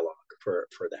healthy dialogue for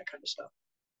that kind of stuff.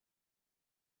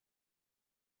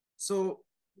 So,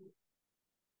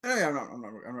 I'm not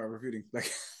refuting.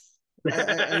 Like,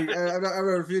 I'm not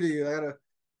refuting you.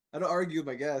 I don't argue with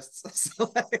my guests.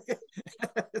 So, like,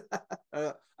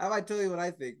 I might tell you what I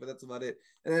think, but that's about it.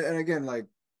 And again, like,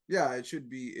 yeah, it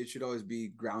should always be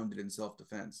grounded in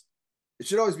self-defense. It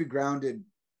should always be grounded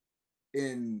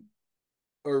in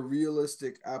a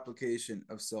realistic application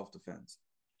of self-defense.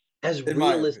 As In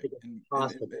realistic opinion, as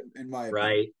possible. in my opinion.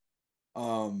 Right.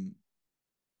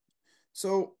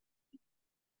 So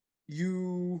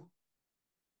you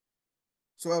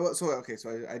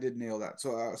I did nail that.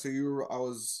 So you were I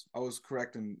was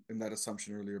correct in that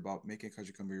assumption earlier about making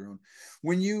Kajikamba your own.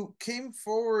 When you came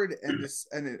forward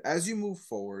as you move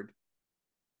forward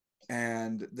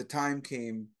and the time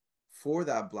came for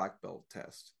that black belt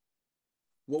test,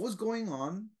 what was going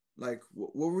on? Like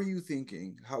what were you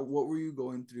thinking? What were you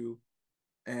going through,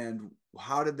 and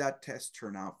how did that test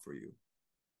turn out for you?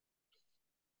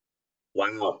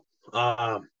 Wow.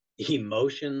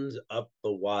 Emotions up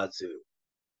the wazoo.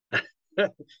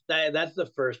 That's the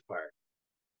first part.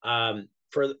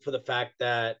 For the fact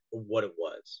that what it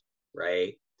was,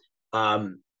 right?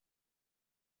 Um,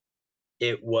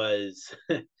 it was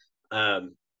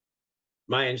um,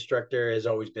 my instructor has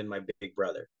always been my big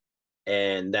brother,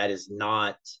 and that is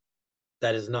not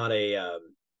a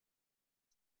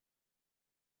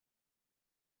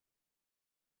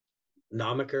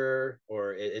nomiker,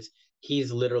 or it's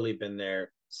he's literally been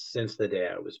there since the day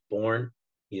I was born.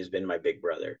 He has been my big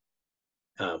brother.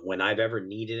 When I've ever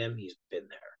needed him, he's been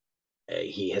there.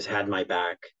 He has had my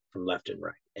back from left and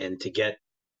right, and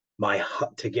my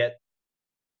to get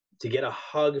to get a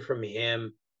hug from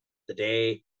him the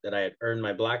day that I had earned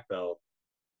my black belt,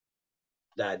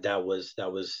 there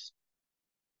was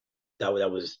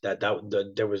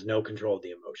no control of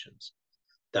the emotions.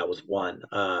 That was one.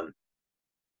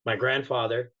 My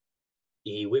grandfather,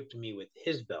 he whipped me with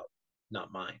his belt,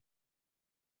 not mine.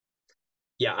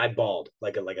 Yeah, I bawled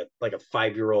like a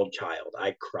 5-year-old child.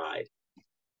 I cried.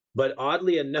 But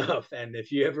oddly enough, and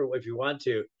if you want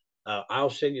to,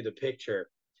 I'll send you the picture.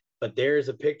 But there's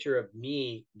a picture of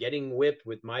me getting whipped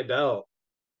with my belt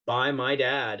by my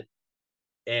dad,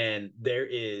 and there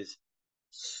is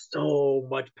so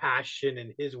much passion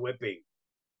in his whipping.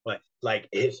 Like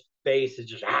his face is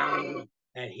just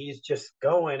and he's just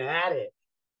going at it.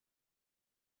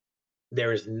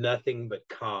 There is nothing but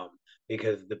calm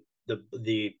because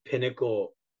the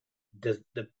pinnacle,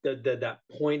 that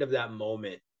point of that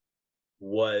moment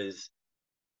was,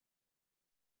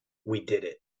 we did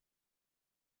it.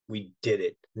 We did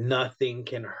it. Nothing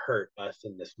can hurt us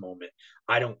in this moment.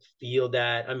 I don't feel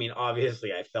that. I mean,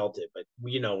 obviously I felt it, but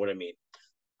you know what I mean.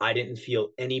 I didn't feel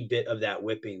any bit of that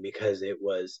whipping because it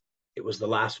was the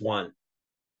last one.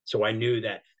 So I knew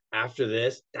that after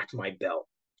this, that's my belt.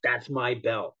 That's my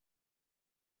belt.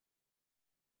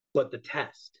 But the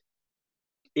test,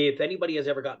 if anybody has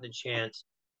ever gotten a chance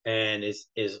and is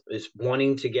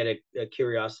wanting to get a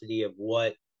curiosity of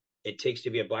what it takes to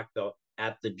be a black belt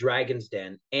at the Dragon's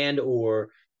Den and or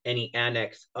any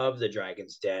annex of the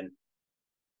Dragon's Den,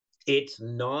 it's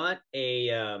not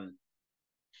a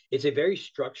it's a very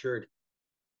structured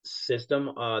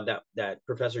system that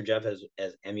Professor Jeff has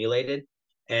emulated,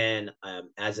 and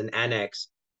as an annex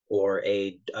or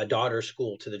a daughter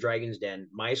school to the Dragon's Den,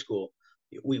 my school,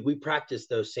 we practice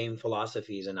those same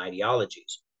philosophies and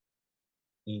ideologies.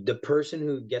 The person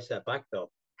who gets that black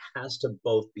belt has to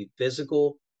both be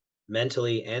physical,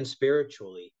 mentally, and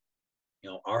spiritually,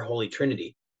 our holy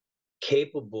trinity,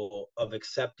 capable of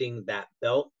accepting that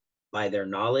belt by their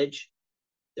knowledge,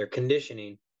 their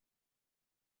conditioning,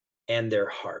 and their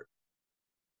heart.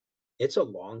 It's a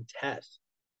long test.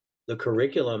 The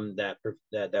curriculum that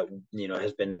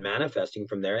has been manifesting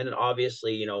from there, and then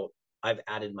obviously, I've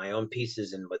added my own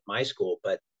pieces in with my school,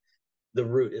 but the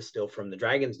root is still from the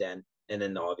Dragon's Den, and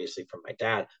then obviously from my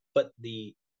dad. But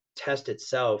the test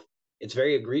itself, it's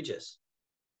very egregious.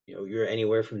 You're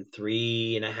anywhere from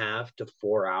 3.5 to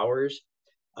 4 hours,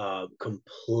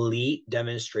 complete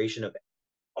demonstration of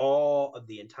all of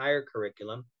the entire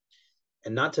curriculum,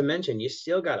 and not to mention you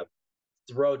still got to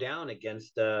throw down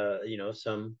against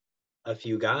some a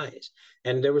few guys.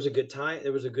 And there was a good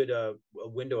a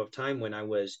window of time when I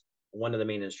was one of the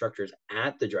main instructors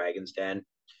at the Dragon's Den,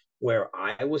 where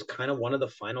I was kind of one of the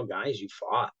final guys you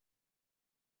fought.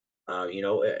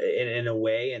 In a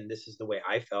way, and this is the way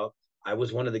I felt. I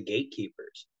was one of the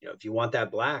gatekeepers. If you want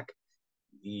that black,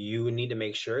 you need to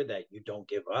make sure that you don't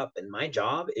give up. And my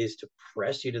job is to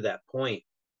press you to that point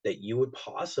that you would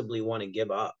possibly want to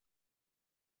give up.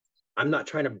 I'm not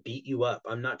trying to beat you up.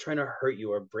 I'm not trying to hurt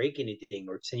you or break anything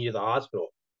or send you to the hospital.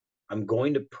 I'm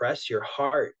going to press your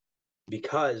heart,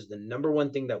 because the number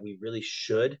one thing that we really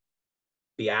should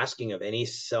be asking of any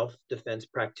self defense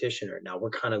practitioner, now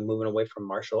we're kind of moving away from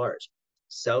martial arts,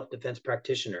 self defense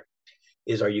practitioner,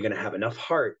 is, are you going to have enough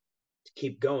heart to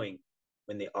keep going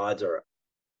when the odds are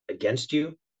against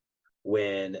you,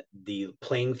 when the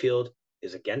playing field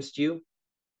is against you,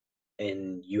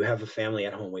 and you have a family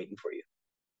at home waiting for you?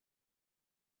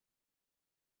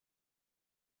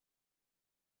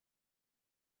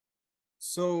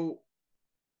 So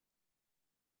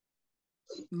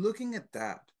looking at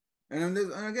that, and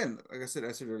again, like I said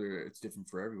earlier, it's different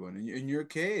for everyone. In your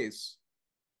case,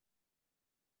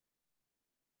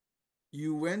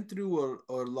 you went through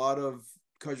a lot of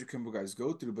Kajukenbo guys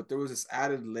go through, but there was this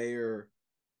added layer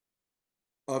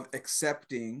of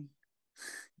accepting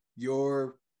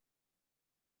your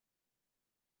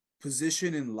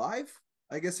position in life,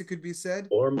 I guess it could be said,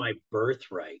 or my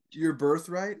birthright. your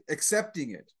birthright,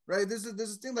 accepting it, right? There's a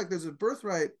thing, like there's a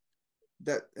birthright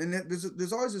that, and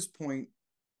there's always this point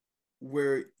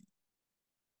where,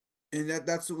 and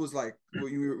that's what was like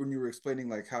when you were explaining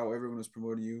like how everyone was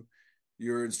promoting you.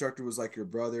 Your instructor was like your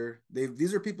brother.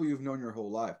 These are people you've known your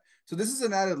whole life. So this is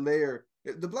an added layer.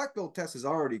 The black belt test is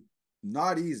already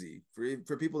not easy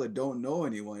for people that don't know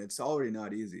anyone. It's already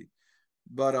not easy,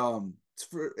 but it's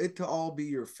for it to all be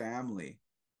your family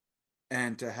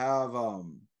and to have oh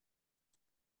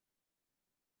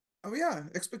yeah,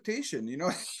 expectation. You know,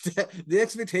 the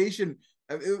expectation.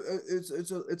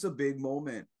 It's a big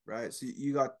moment, right? So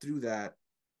you got through that,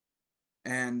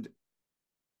 and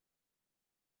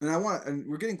and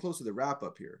we're getting close to the wrap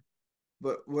up here.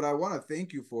 But what I want to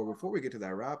thank you for before we get to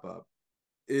that wrap up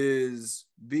is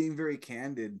being very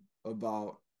candid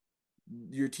about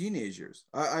your teenagers.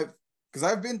 I've because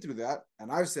I've been through that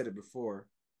and I've said it before.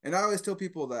 And I always tell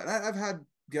people that I've had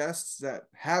guests that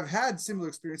have had similar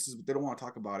experiences, but they don't want to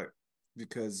talk about it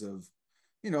because of,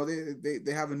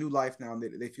 they have a new life now and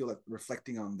they feel like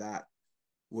reflecting on that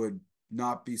would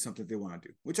not be something they want to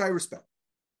do, which I respect.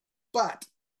 But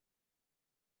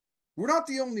we're not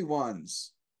the only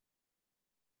ones.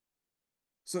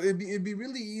 So it'd be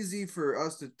really easy for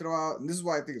us to throw out, and this is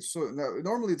why I think it's so.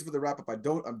 Normally it's for the wrap up. I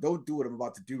don't do what I'm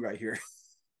about to do right here,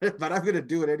 but I'm gonna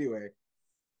do it anyway.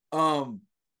 Um,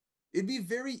 it'd be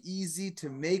very easy to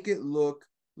make it look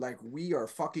like we are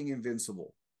fucking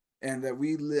invincible, and that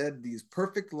we led these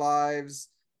perfect lives,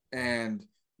 and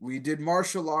we did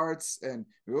martial arts, and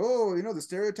the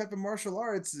stereotype of martial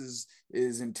arts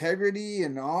is integrity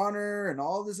and honor and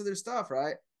all this other stuff,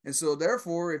 right? And so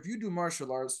therefore, if you do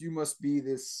martial arts, you must be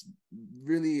this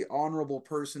really honorable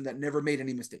person that never made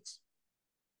any mistakes.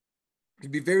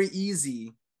 It'd be very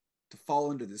easy to fall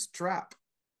into this trap.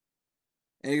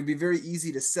 And it'd be very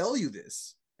easy to sell you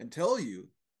this and tell you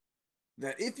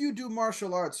that if you do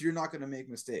martial arts, you're not going to make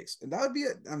mistakes. And that would be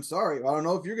I'm sorry, I don't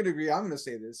know if you're going to agree. I'm going to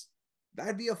say this.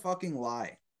 That'd be a fucking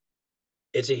lie.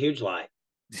 It's a huge lie.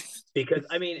 Because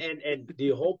I mean, and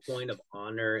the whole point of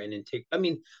honor and integrity. I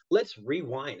mean, let's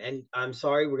rewind. And I'm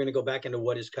sorry, we're going to go back into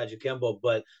what is Kajukembo,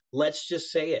 but let's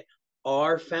just say it.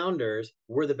 Our founders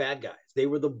were the bad guys. They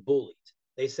were the bullies.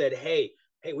 They said, hey,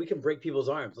 we can break people's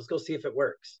arms. Let's go see if it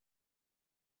works.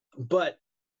 But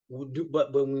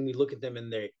when we look at them in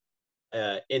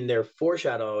their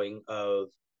foreshadowing of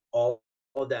all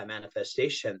of that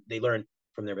manifestation, they learn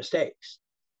from their mistakes.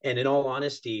 And in all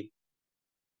honesty,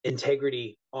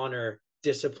 integrity, honor,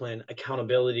 discipline,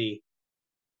 accountability,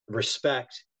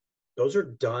 respect, those are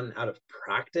done out of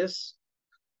practice.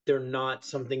 They're not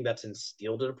something that's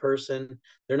instilled in a person.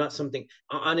 They're not something,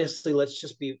 honestly, let's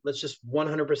just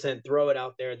 100% throw it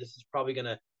out there. This is probably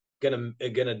gonna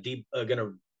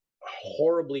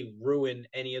horribly ruin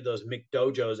any of those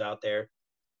McDojos out there.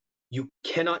 You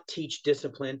cannot teach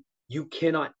discipline. You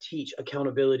cannot teach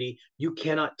accountability. You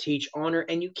cannot teach honor,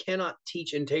 and you cannot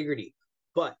teach integrity.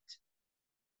 But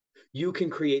you can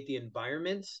create the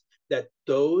environments that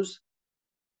those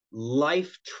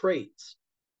life traits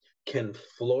can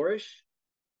flourish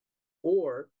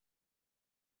or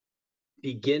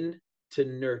begin to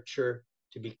nurture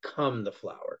to become the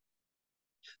flower.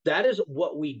 That is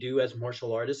what we do as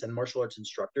martial artists and martial arts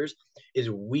instructors, is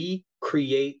we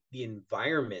create the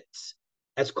environments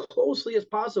as closely as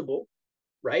possible,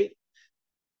 right,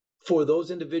 for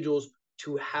those individuals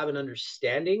to have an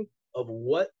understanding of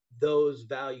what those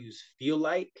values feel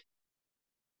like,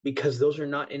 because those are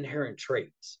not inherent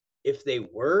traits. If they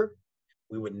were,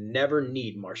 we would never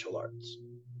need martial arts.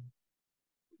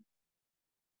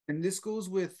 And this goes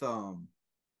with I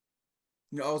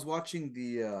was watching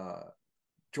the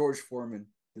George Foreman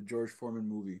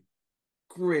movie.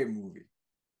 Great movie.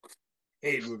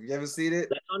 Great movie. You haven't seen it?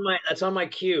 That's on my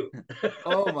queue.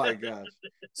 Oh my gosh.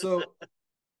 So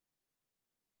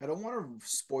I don't want to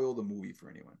spoil the movie for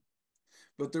anyone,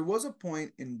 but there was a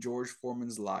point in George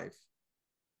Foreman's life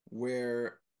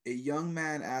where a young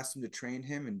man asked him to train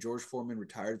him, and George Foreman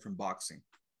retired from boxing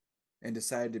and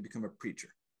decided to become a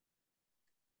preacher.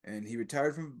 And he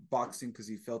retired from boxing because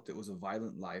he felt it was a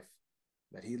violent life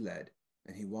that he led,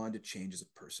 and he wanted to change as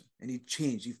a person. And he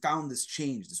changed. He found this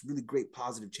change, this really great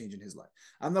positive change in his life.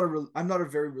 I'm not a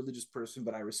very religious person,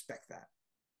 but I respect that.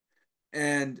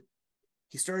 And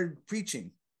he started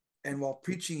preaching, And while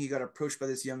preaching, he got approached by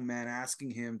this young man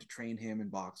asking him to train him in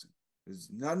boxing. It was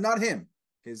not him.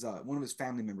 His one of his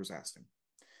family members asked him,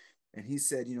 and he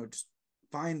said, just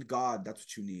find God. That's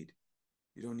what you need.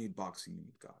 You don't need boxing. You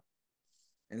need God.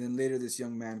 And then later, this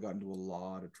young man got into a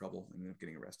lot of trouble and ended up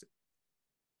getting arrested.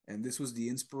 And this was the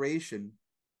inspiration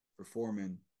for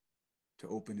Foreman to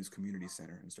open his community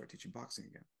center and start teaching boxing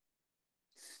again.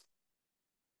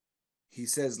 He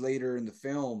says later in the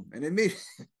film, and it made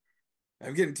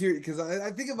I'm getting teary because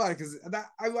I think about it because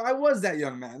I was that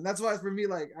young man. That's why for me,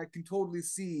 like I can totally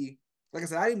see. Like I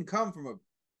said, I didn't come from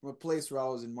a place where I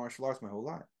was in martial arts my whole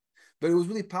life, but it was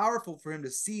really powerful for him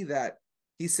to see that.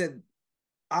 He said,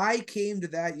 "I came to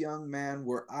that young man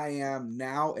where I am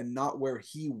now, and not where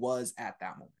he was at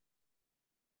that moment."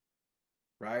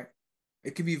 Right?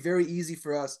 It can be very easy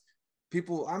for us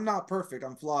people. I'm not perfect.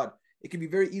 I'm flawed. It can be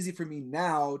very easy for me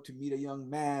now to meet a young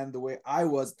man the way I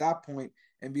was at that point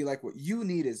and be like, what you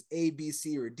need is A, B,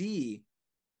 C, or D,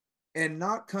 and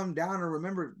not come down and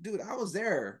remember, dude, I was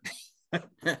there.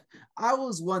 I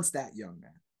was once that young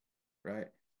man, right?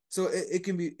 So it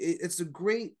can be, it's a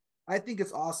great, I think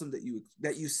it's awesome that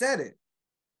you said it,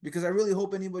 because I really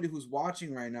hope anybody who's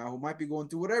watching right now who might be going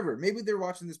through whatever, maybe they're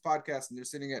watching this podcast and they're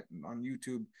sitting on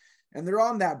YouTube and they're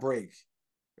on that break,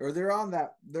 or they're on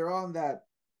that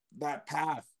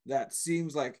path that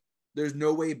seems like there's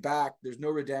no way back, there's no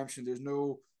redemption, there's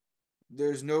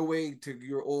no way to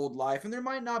your old life. And there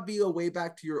might not be a way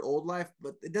back to your old life,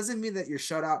 but it doesn't mean that you're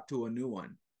shut out to a new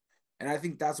one. And I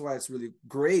think that's why it's really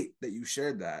great that you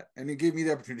shared that. And it gave me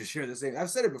the opportunity to share the same. I've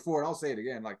said it before and I'll say it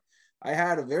again. Like I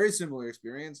had a very similar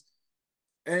experience.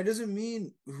 And it doesn't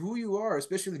mean who you are,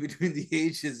 especially between the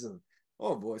ages of,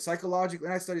 oh boy, psychologically.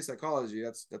 And I study psychology.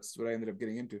 That's what I ended up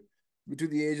getting into.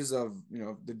 Between the ages of,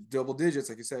 the double digits,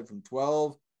 like you said, from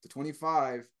 12 to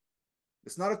 25,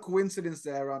 it's not a coincidence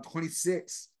that around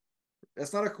 26,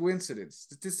 that's not a coincidence.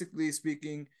 Statistically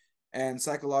speaking and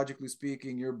psychologically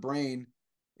speaking, your brain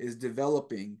is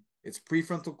developing its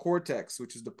prefrontal cortex,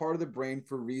 which is the part of the brain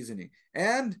for reasoning.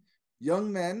 And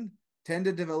young men tend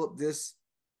to develop this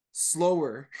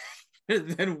slower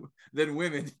than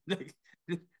women.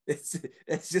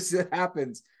 It's just it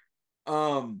happens.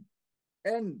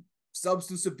 And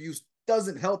substance abuse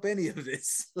doesn't help any of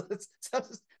this. This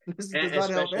does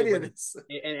not help especially any of when this.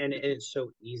 and it's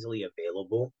so easily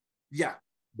available, Yeah,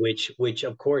 which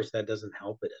of course that doesn't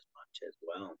help it as much as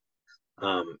well.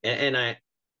 And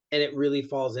it really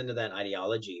falls into that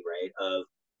ideology, right? Of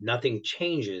nothing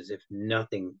changes if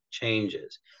nothing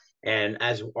changes. And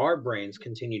as our brains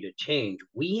continue to change,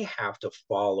 we have to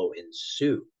follow in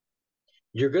suit.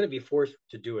 You're going to be forced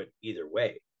to do it either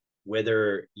way,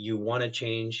 whether you want to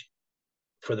change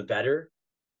for the better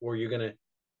or you're going to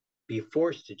be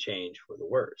forced to change for the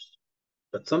worse.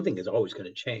 But something is always going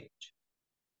to change.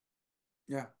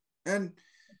 yeah, and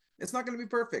it's not going to be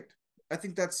perfect. I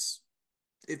think that's,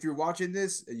 if you're watching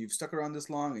this and you've stuck around this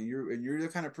long and you're the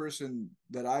kind of person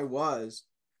that I was,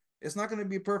 it's not going to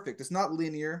be perfect. It's not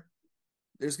linear.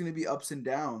 There's going to be ups and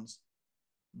downs,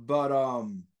 but I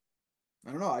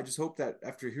don't know. I just hope that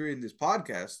after hearing this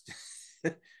podcast,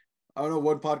 I don't know,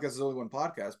 one podcast is only one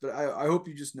podcast, but I hope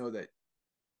you just know that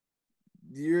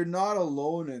you're not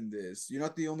alone in this. You're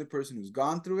not the only person who's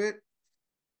gone through it.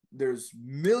 There's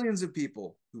millions of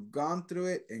people who've gone through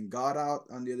it and got out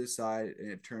on the other side and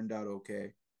it turned out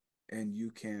okay. And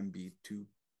you can be too.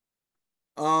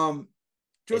 Um,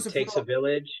 It Joseph, takes a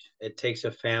village, it takes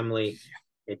a family,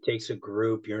 it takes a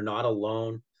group. You're not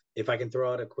alone. If I can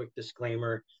throw out a quick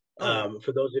disclaimer, oh yeah,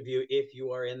 for those of you, if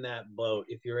you are in that boat,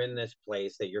 if you're in this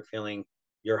place that you're feeling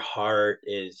your heart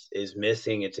is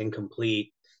missing, it's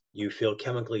incomplete, you feel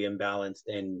chemically imbalanced,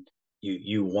 and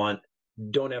you want,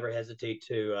 don't ever hesitate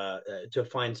to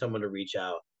find someone to reach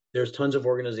out. There's tons of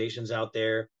organizations out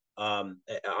there.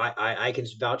 I can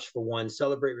vouch for one.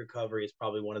 Celebrate Recovery is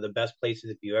probably one of the best places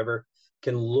if you ever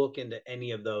can look into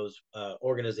any of those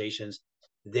organizations.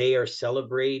 They are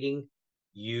celebrating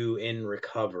you in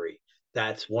recovery.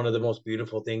 That's one of the most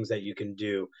beautiful things that you can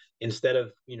do, instead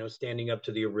of standing up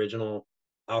to the original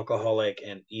alcoholic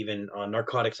and even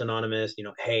Narcotics Anonymous.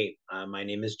 Hey, my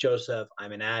name is Joseph,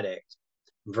 I'm an addict,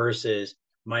 versus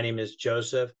my name is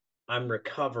Joseph, I'm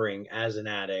recovering as an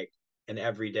addict, and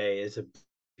every day is a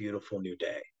beautiful new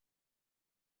day.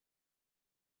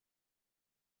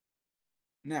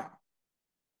 now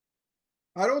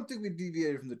I don't think we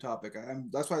deviated from the topic.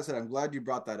 That's why I said I'm glad you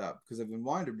brought that up, because I've been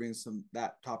wanting to bring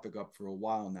that topic up for a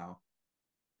while now.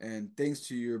 And thanks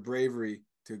to your bravery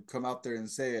to come out there and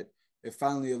say it, it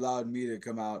finally allowed me to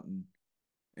come out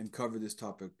and cover this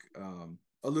topic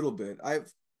a little bit.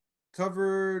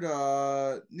 covered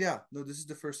yeah, no, this is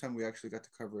the first time we actually got to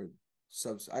cover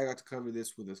subs. I got to cover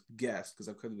this with a guest because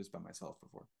I've covered this by myself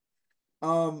before.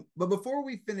 But before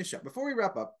we finish up, before we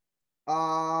wrap up,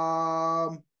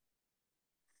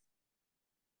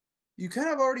 you kind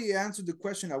of already answered the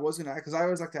question I was gonna, because I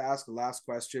always like to ask the last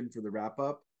question for the wrap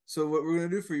up. So what we're gonna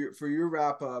do for your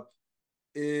wrap up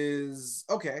is,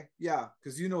 okay, yeah,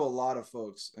 because you know a lot of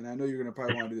folks, and I know you're gonna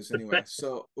probably want to do this anyway.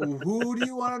 So who do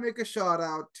you want to make a shout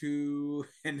out to,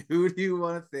 and who do you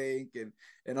want to thank,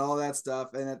 and all that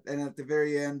stuff, and at the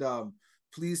very end,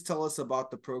 please tell us about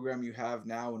the program you have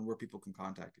now and where people can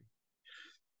contact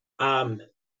you.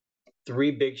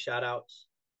 Three big shout outs.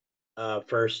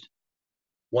 First,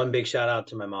 one big shout out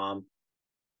to my mom.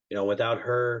 You know, without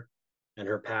her and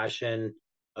her passion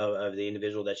of the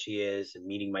individual that she is, and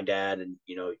meeting my dad, and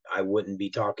you know, I wouldn't be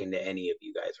talking to any of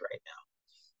you guys right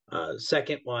now.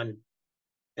 Second one,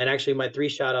 and actually my three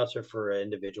shout outs are for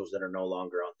individuals that are no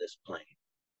longer on this plane.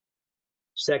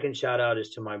 Second shout out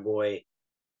is to my boy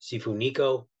Sifu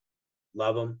Nico.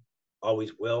 Love him,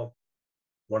 always will.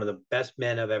 One of the best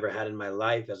men I've ever had in my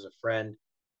life, as a friend,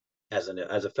 as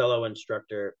a fellow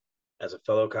instructor, as a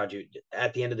fellow kaju.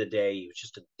 At the end of the day, he was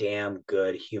just a damn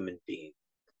good human being.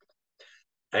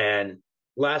 And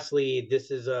lastly,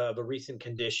 this is a recent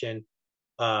condition.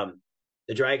 The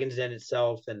Dragon's Den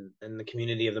itself, and the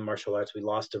community of the martial arts, we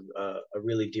lost a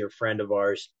really dear friend of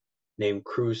ours named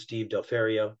Cruz Steve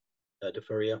Delferio.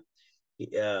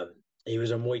 He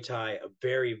was a Muay Thai, a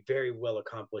very, very well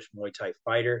accomplished Muay Thai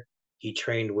fighter. He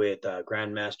trained with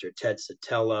Grandmaster Ted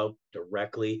Sotelo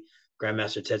directly.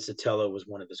 Grandmaster Ted Sotelo was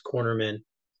one of his cornermen,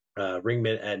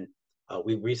 ringmen, and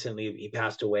we recently he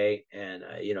passed away. And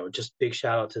you know, just big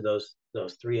shout out to those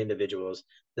three individuals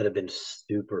that have been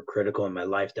super critical in my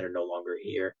life that are no longer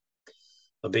here.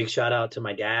 A big shout out to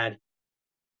my dad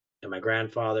and my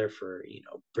grandfather for, you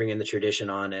know, bringing the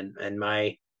tradition on, and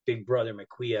my big brother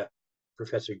Makuya,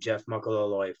 Professor Jeff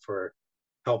Makaloloy, for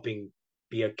helping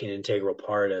be an integral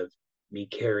part of me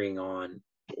carrying on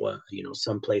what, you know,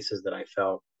 some places that I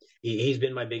felt. He's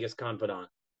been my biggest confidant.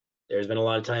 There's been a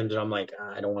lot of times that I'm like,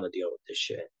 I don't want to deal with this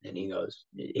shit, and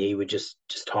he would just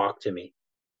talk to me,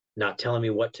 not telling me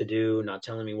what to do, not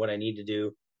telling me what I need to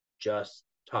do, just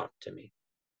talk to me.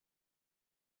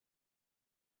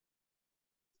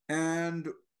 And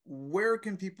where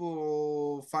can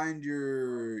people find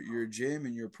your gym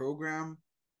and your program?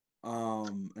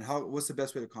 And what's the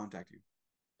best way to contact you?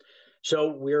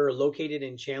 So we're located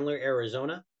in Chandler,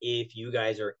 Arizona. If you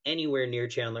guys are anywhere near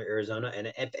Chandler, Arizona,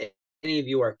 and if any of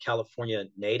you are California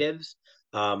natives,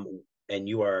 and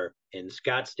you are in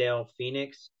Scottsdale,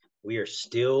 Phoenix, we are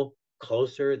still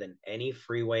closer than any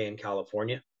freeway in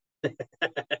California.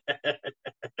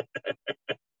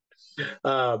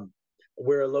 um,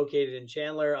 we're located in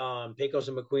Chandler on Pecos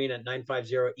and McQueen at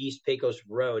 950 East Pecos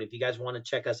Road. If you guys want to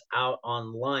check us out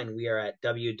online, we are at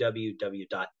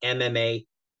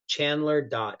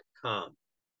www.mmachandler.com.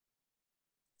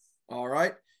 All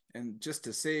right. And just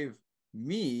to save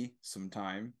me some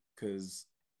time, because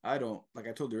I don't, like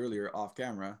I told you earlier off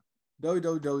camera,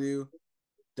 www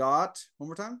dot, one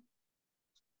more time,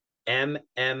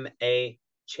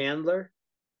 mmachandler.com.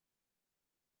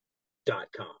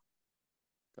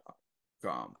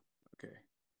 .com. Okay.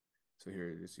 So here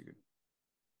it is.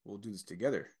 We'll do this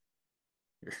together.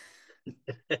 Here.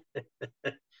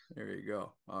 There you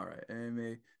go. All right.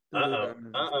 MMA.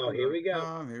 Here we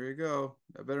go. Here we go.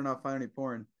 I better not find any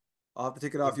porn. I'll have to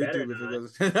take it You off better YouTube if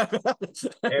it not. goes.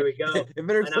 There we go. It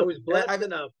better. And I was blessed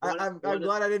enough. I'm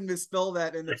glad I didn't misspell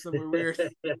that and it's somewhere weird.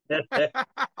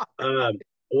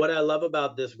 What I love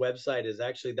about this website is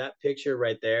actually that picture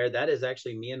right there. That is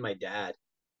actually me and my dad.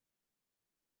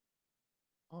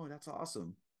 Oh, that's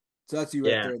awesome. So that's you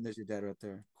right Yeah. there, and there's your dad right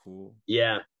there. Cool.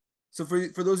 Yeah. So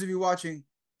for those of you watching,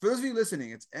 for those of you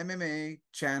listening, it's MMA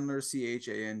Chandler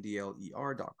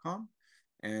CHANDLER.com.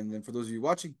 And then for those of you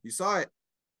watching, you saw it.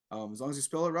 As long as you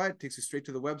spell it right, it takes you straight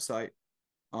to the website.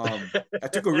 I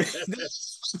took a risk.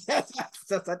 I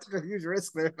took a huge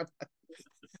risk there.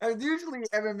 And usually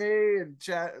MMA and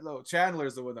Chandler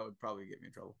is the one that would probably get me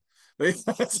in trouble. But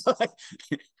so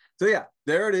yeah,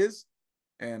 there it is.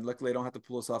 And luckily, I don't have to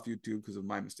pull us off YouTube because of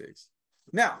my mistakes.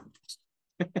 Now,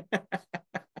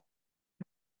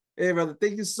 hey, brother,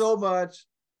 thank you so much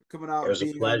for coming out,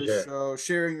 being on the show,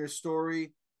 sharing your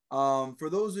story. For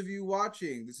those of you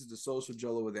watching, this is the Social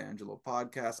Jello with Angelo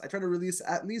podcast. I try to release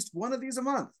at least one of these a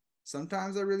month.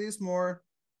 Sometimes I release more.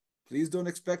 Please don't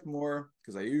expect more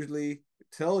because I usually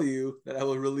tell you that I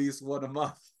will release one a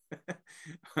month.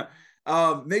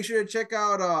 Make sure to check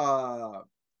out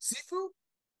Sifu.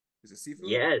 Is it Sifu?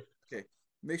 Yes. Okay.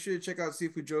 Make sure to check out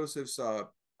Sifu Joseph's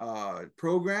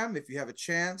program if you have a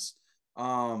chance.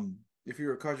 If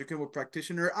you're a Kajukenbo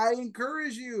practitioner, I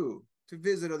encourage you to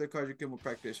visit other Kajukenbo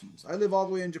practitioners. I live all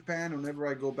the way in Japan. Whenever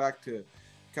I go back to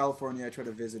California, I try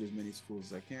to visit as many schools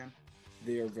as I can.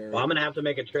 They are very. Well, I'm gonna have to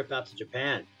make a trip out to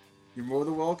Japan. You're more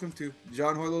than welcome to.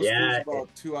 John Hoyle's school is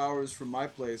about 2 hours from my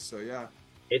place, so yeah.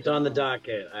 It's on the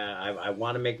docket. I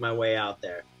want to make my way out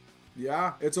there.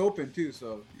 Yeah, it's open too,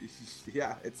 so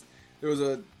yeah, there was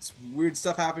weird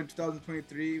stuff happened in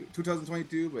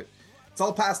 2022, but it's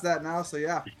all past that now, so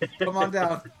yeah, come on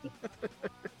down.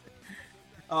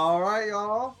 All right,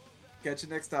 y'all. Catch you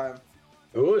next time.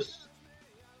 Oos.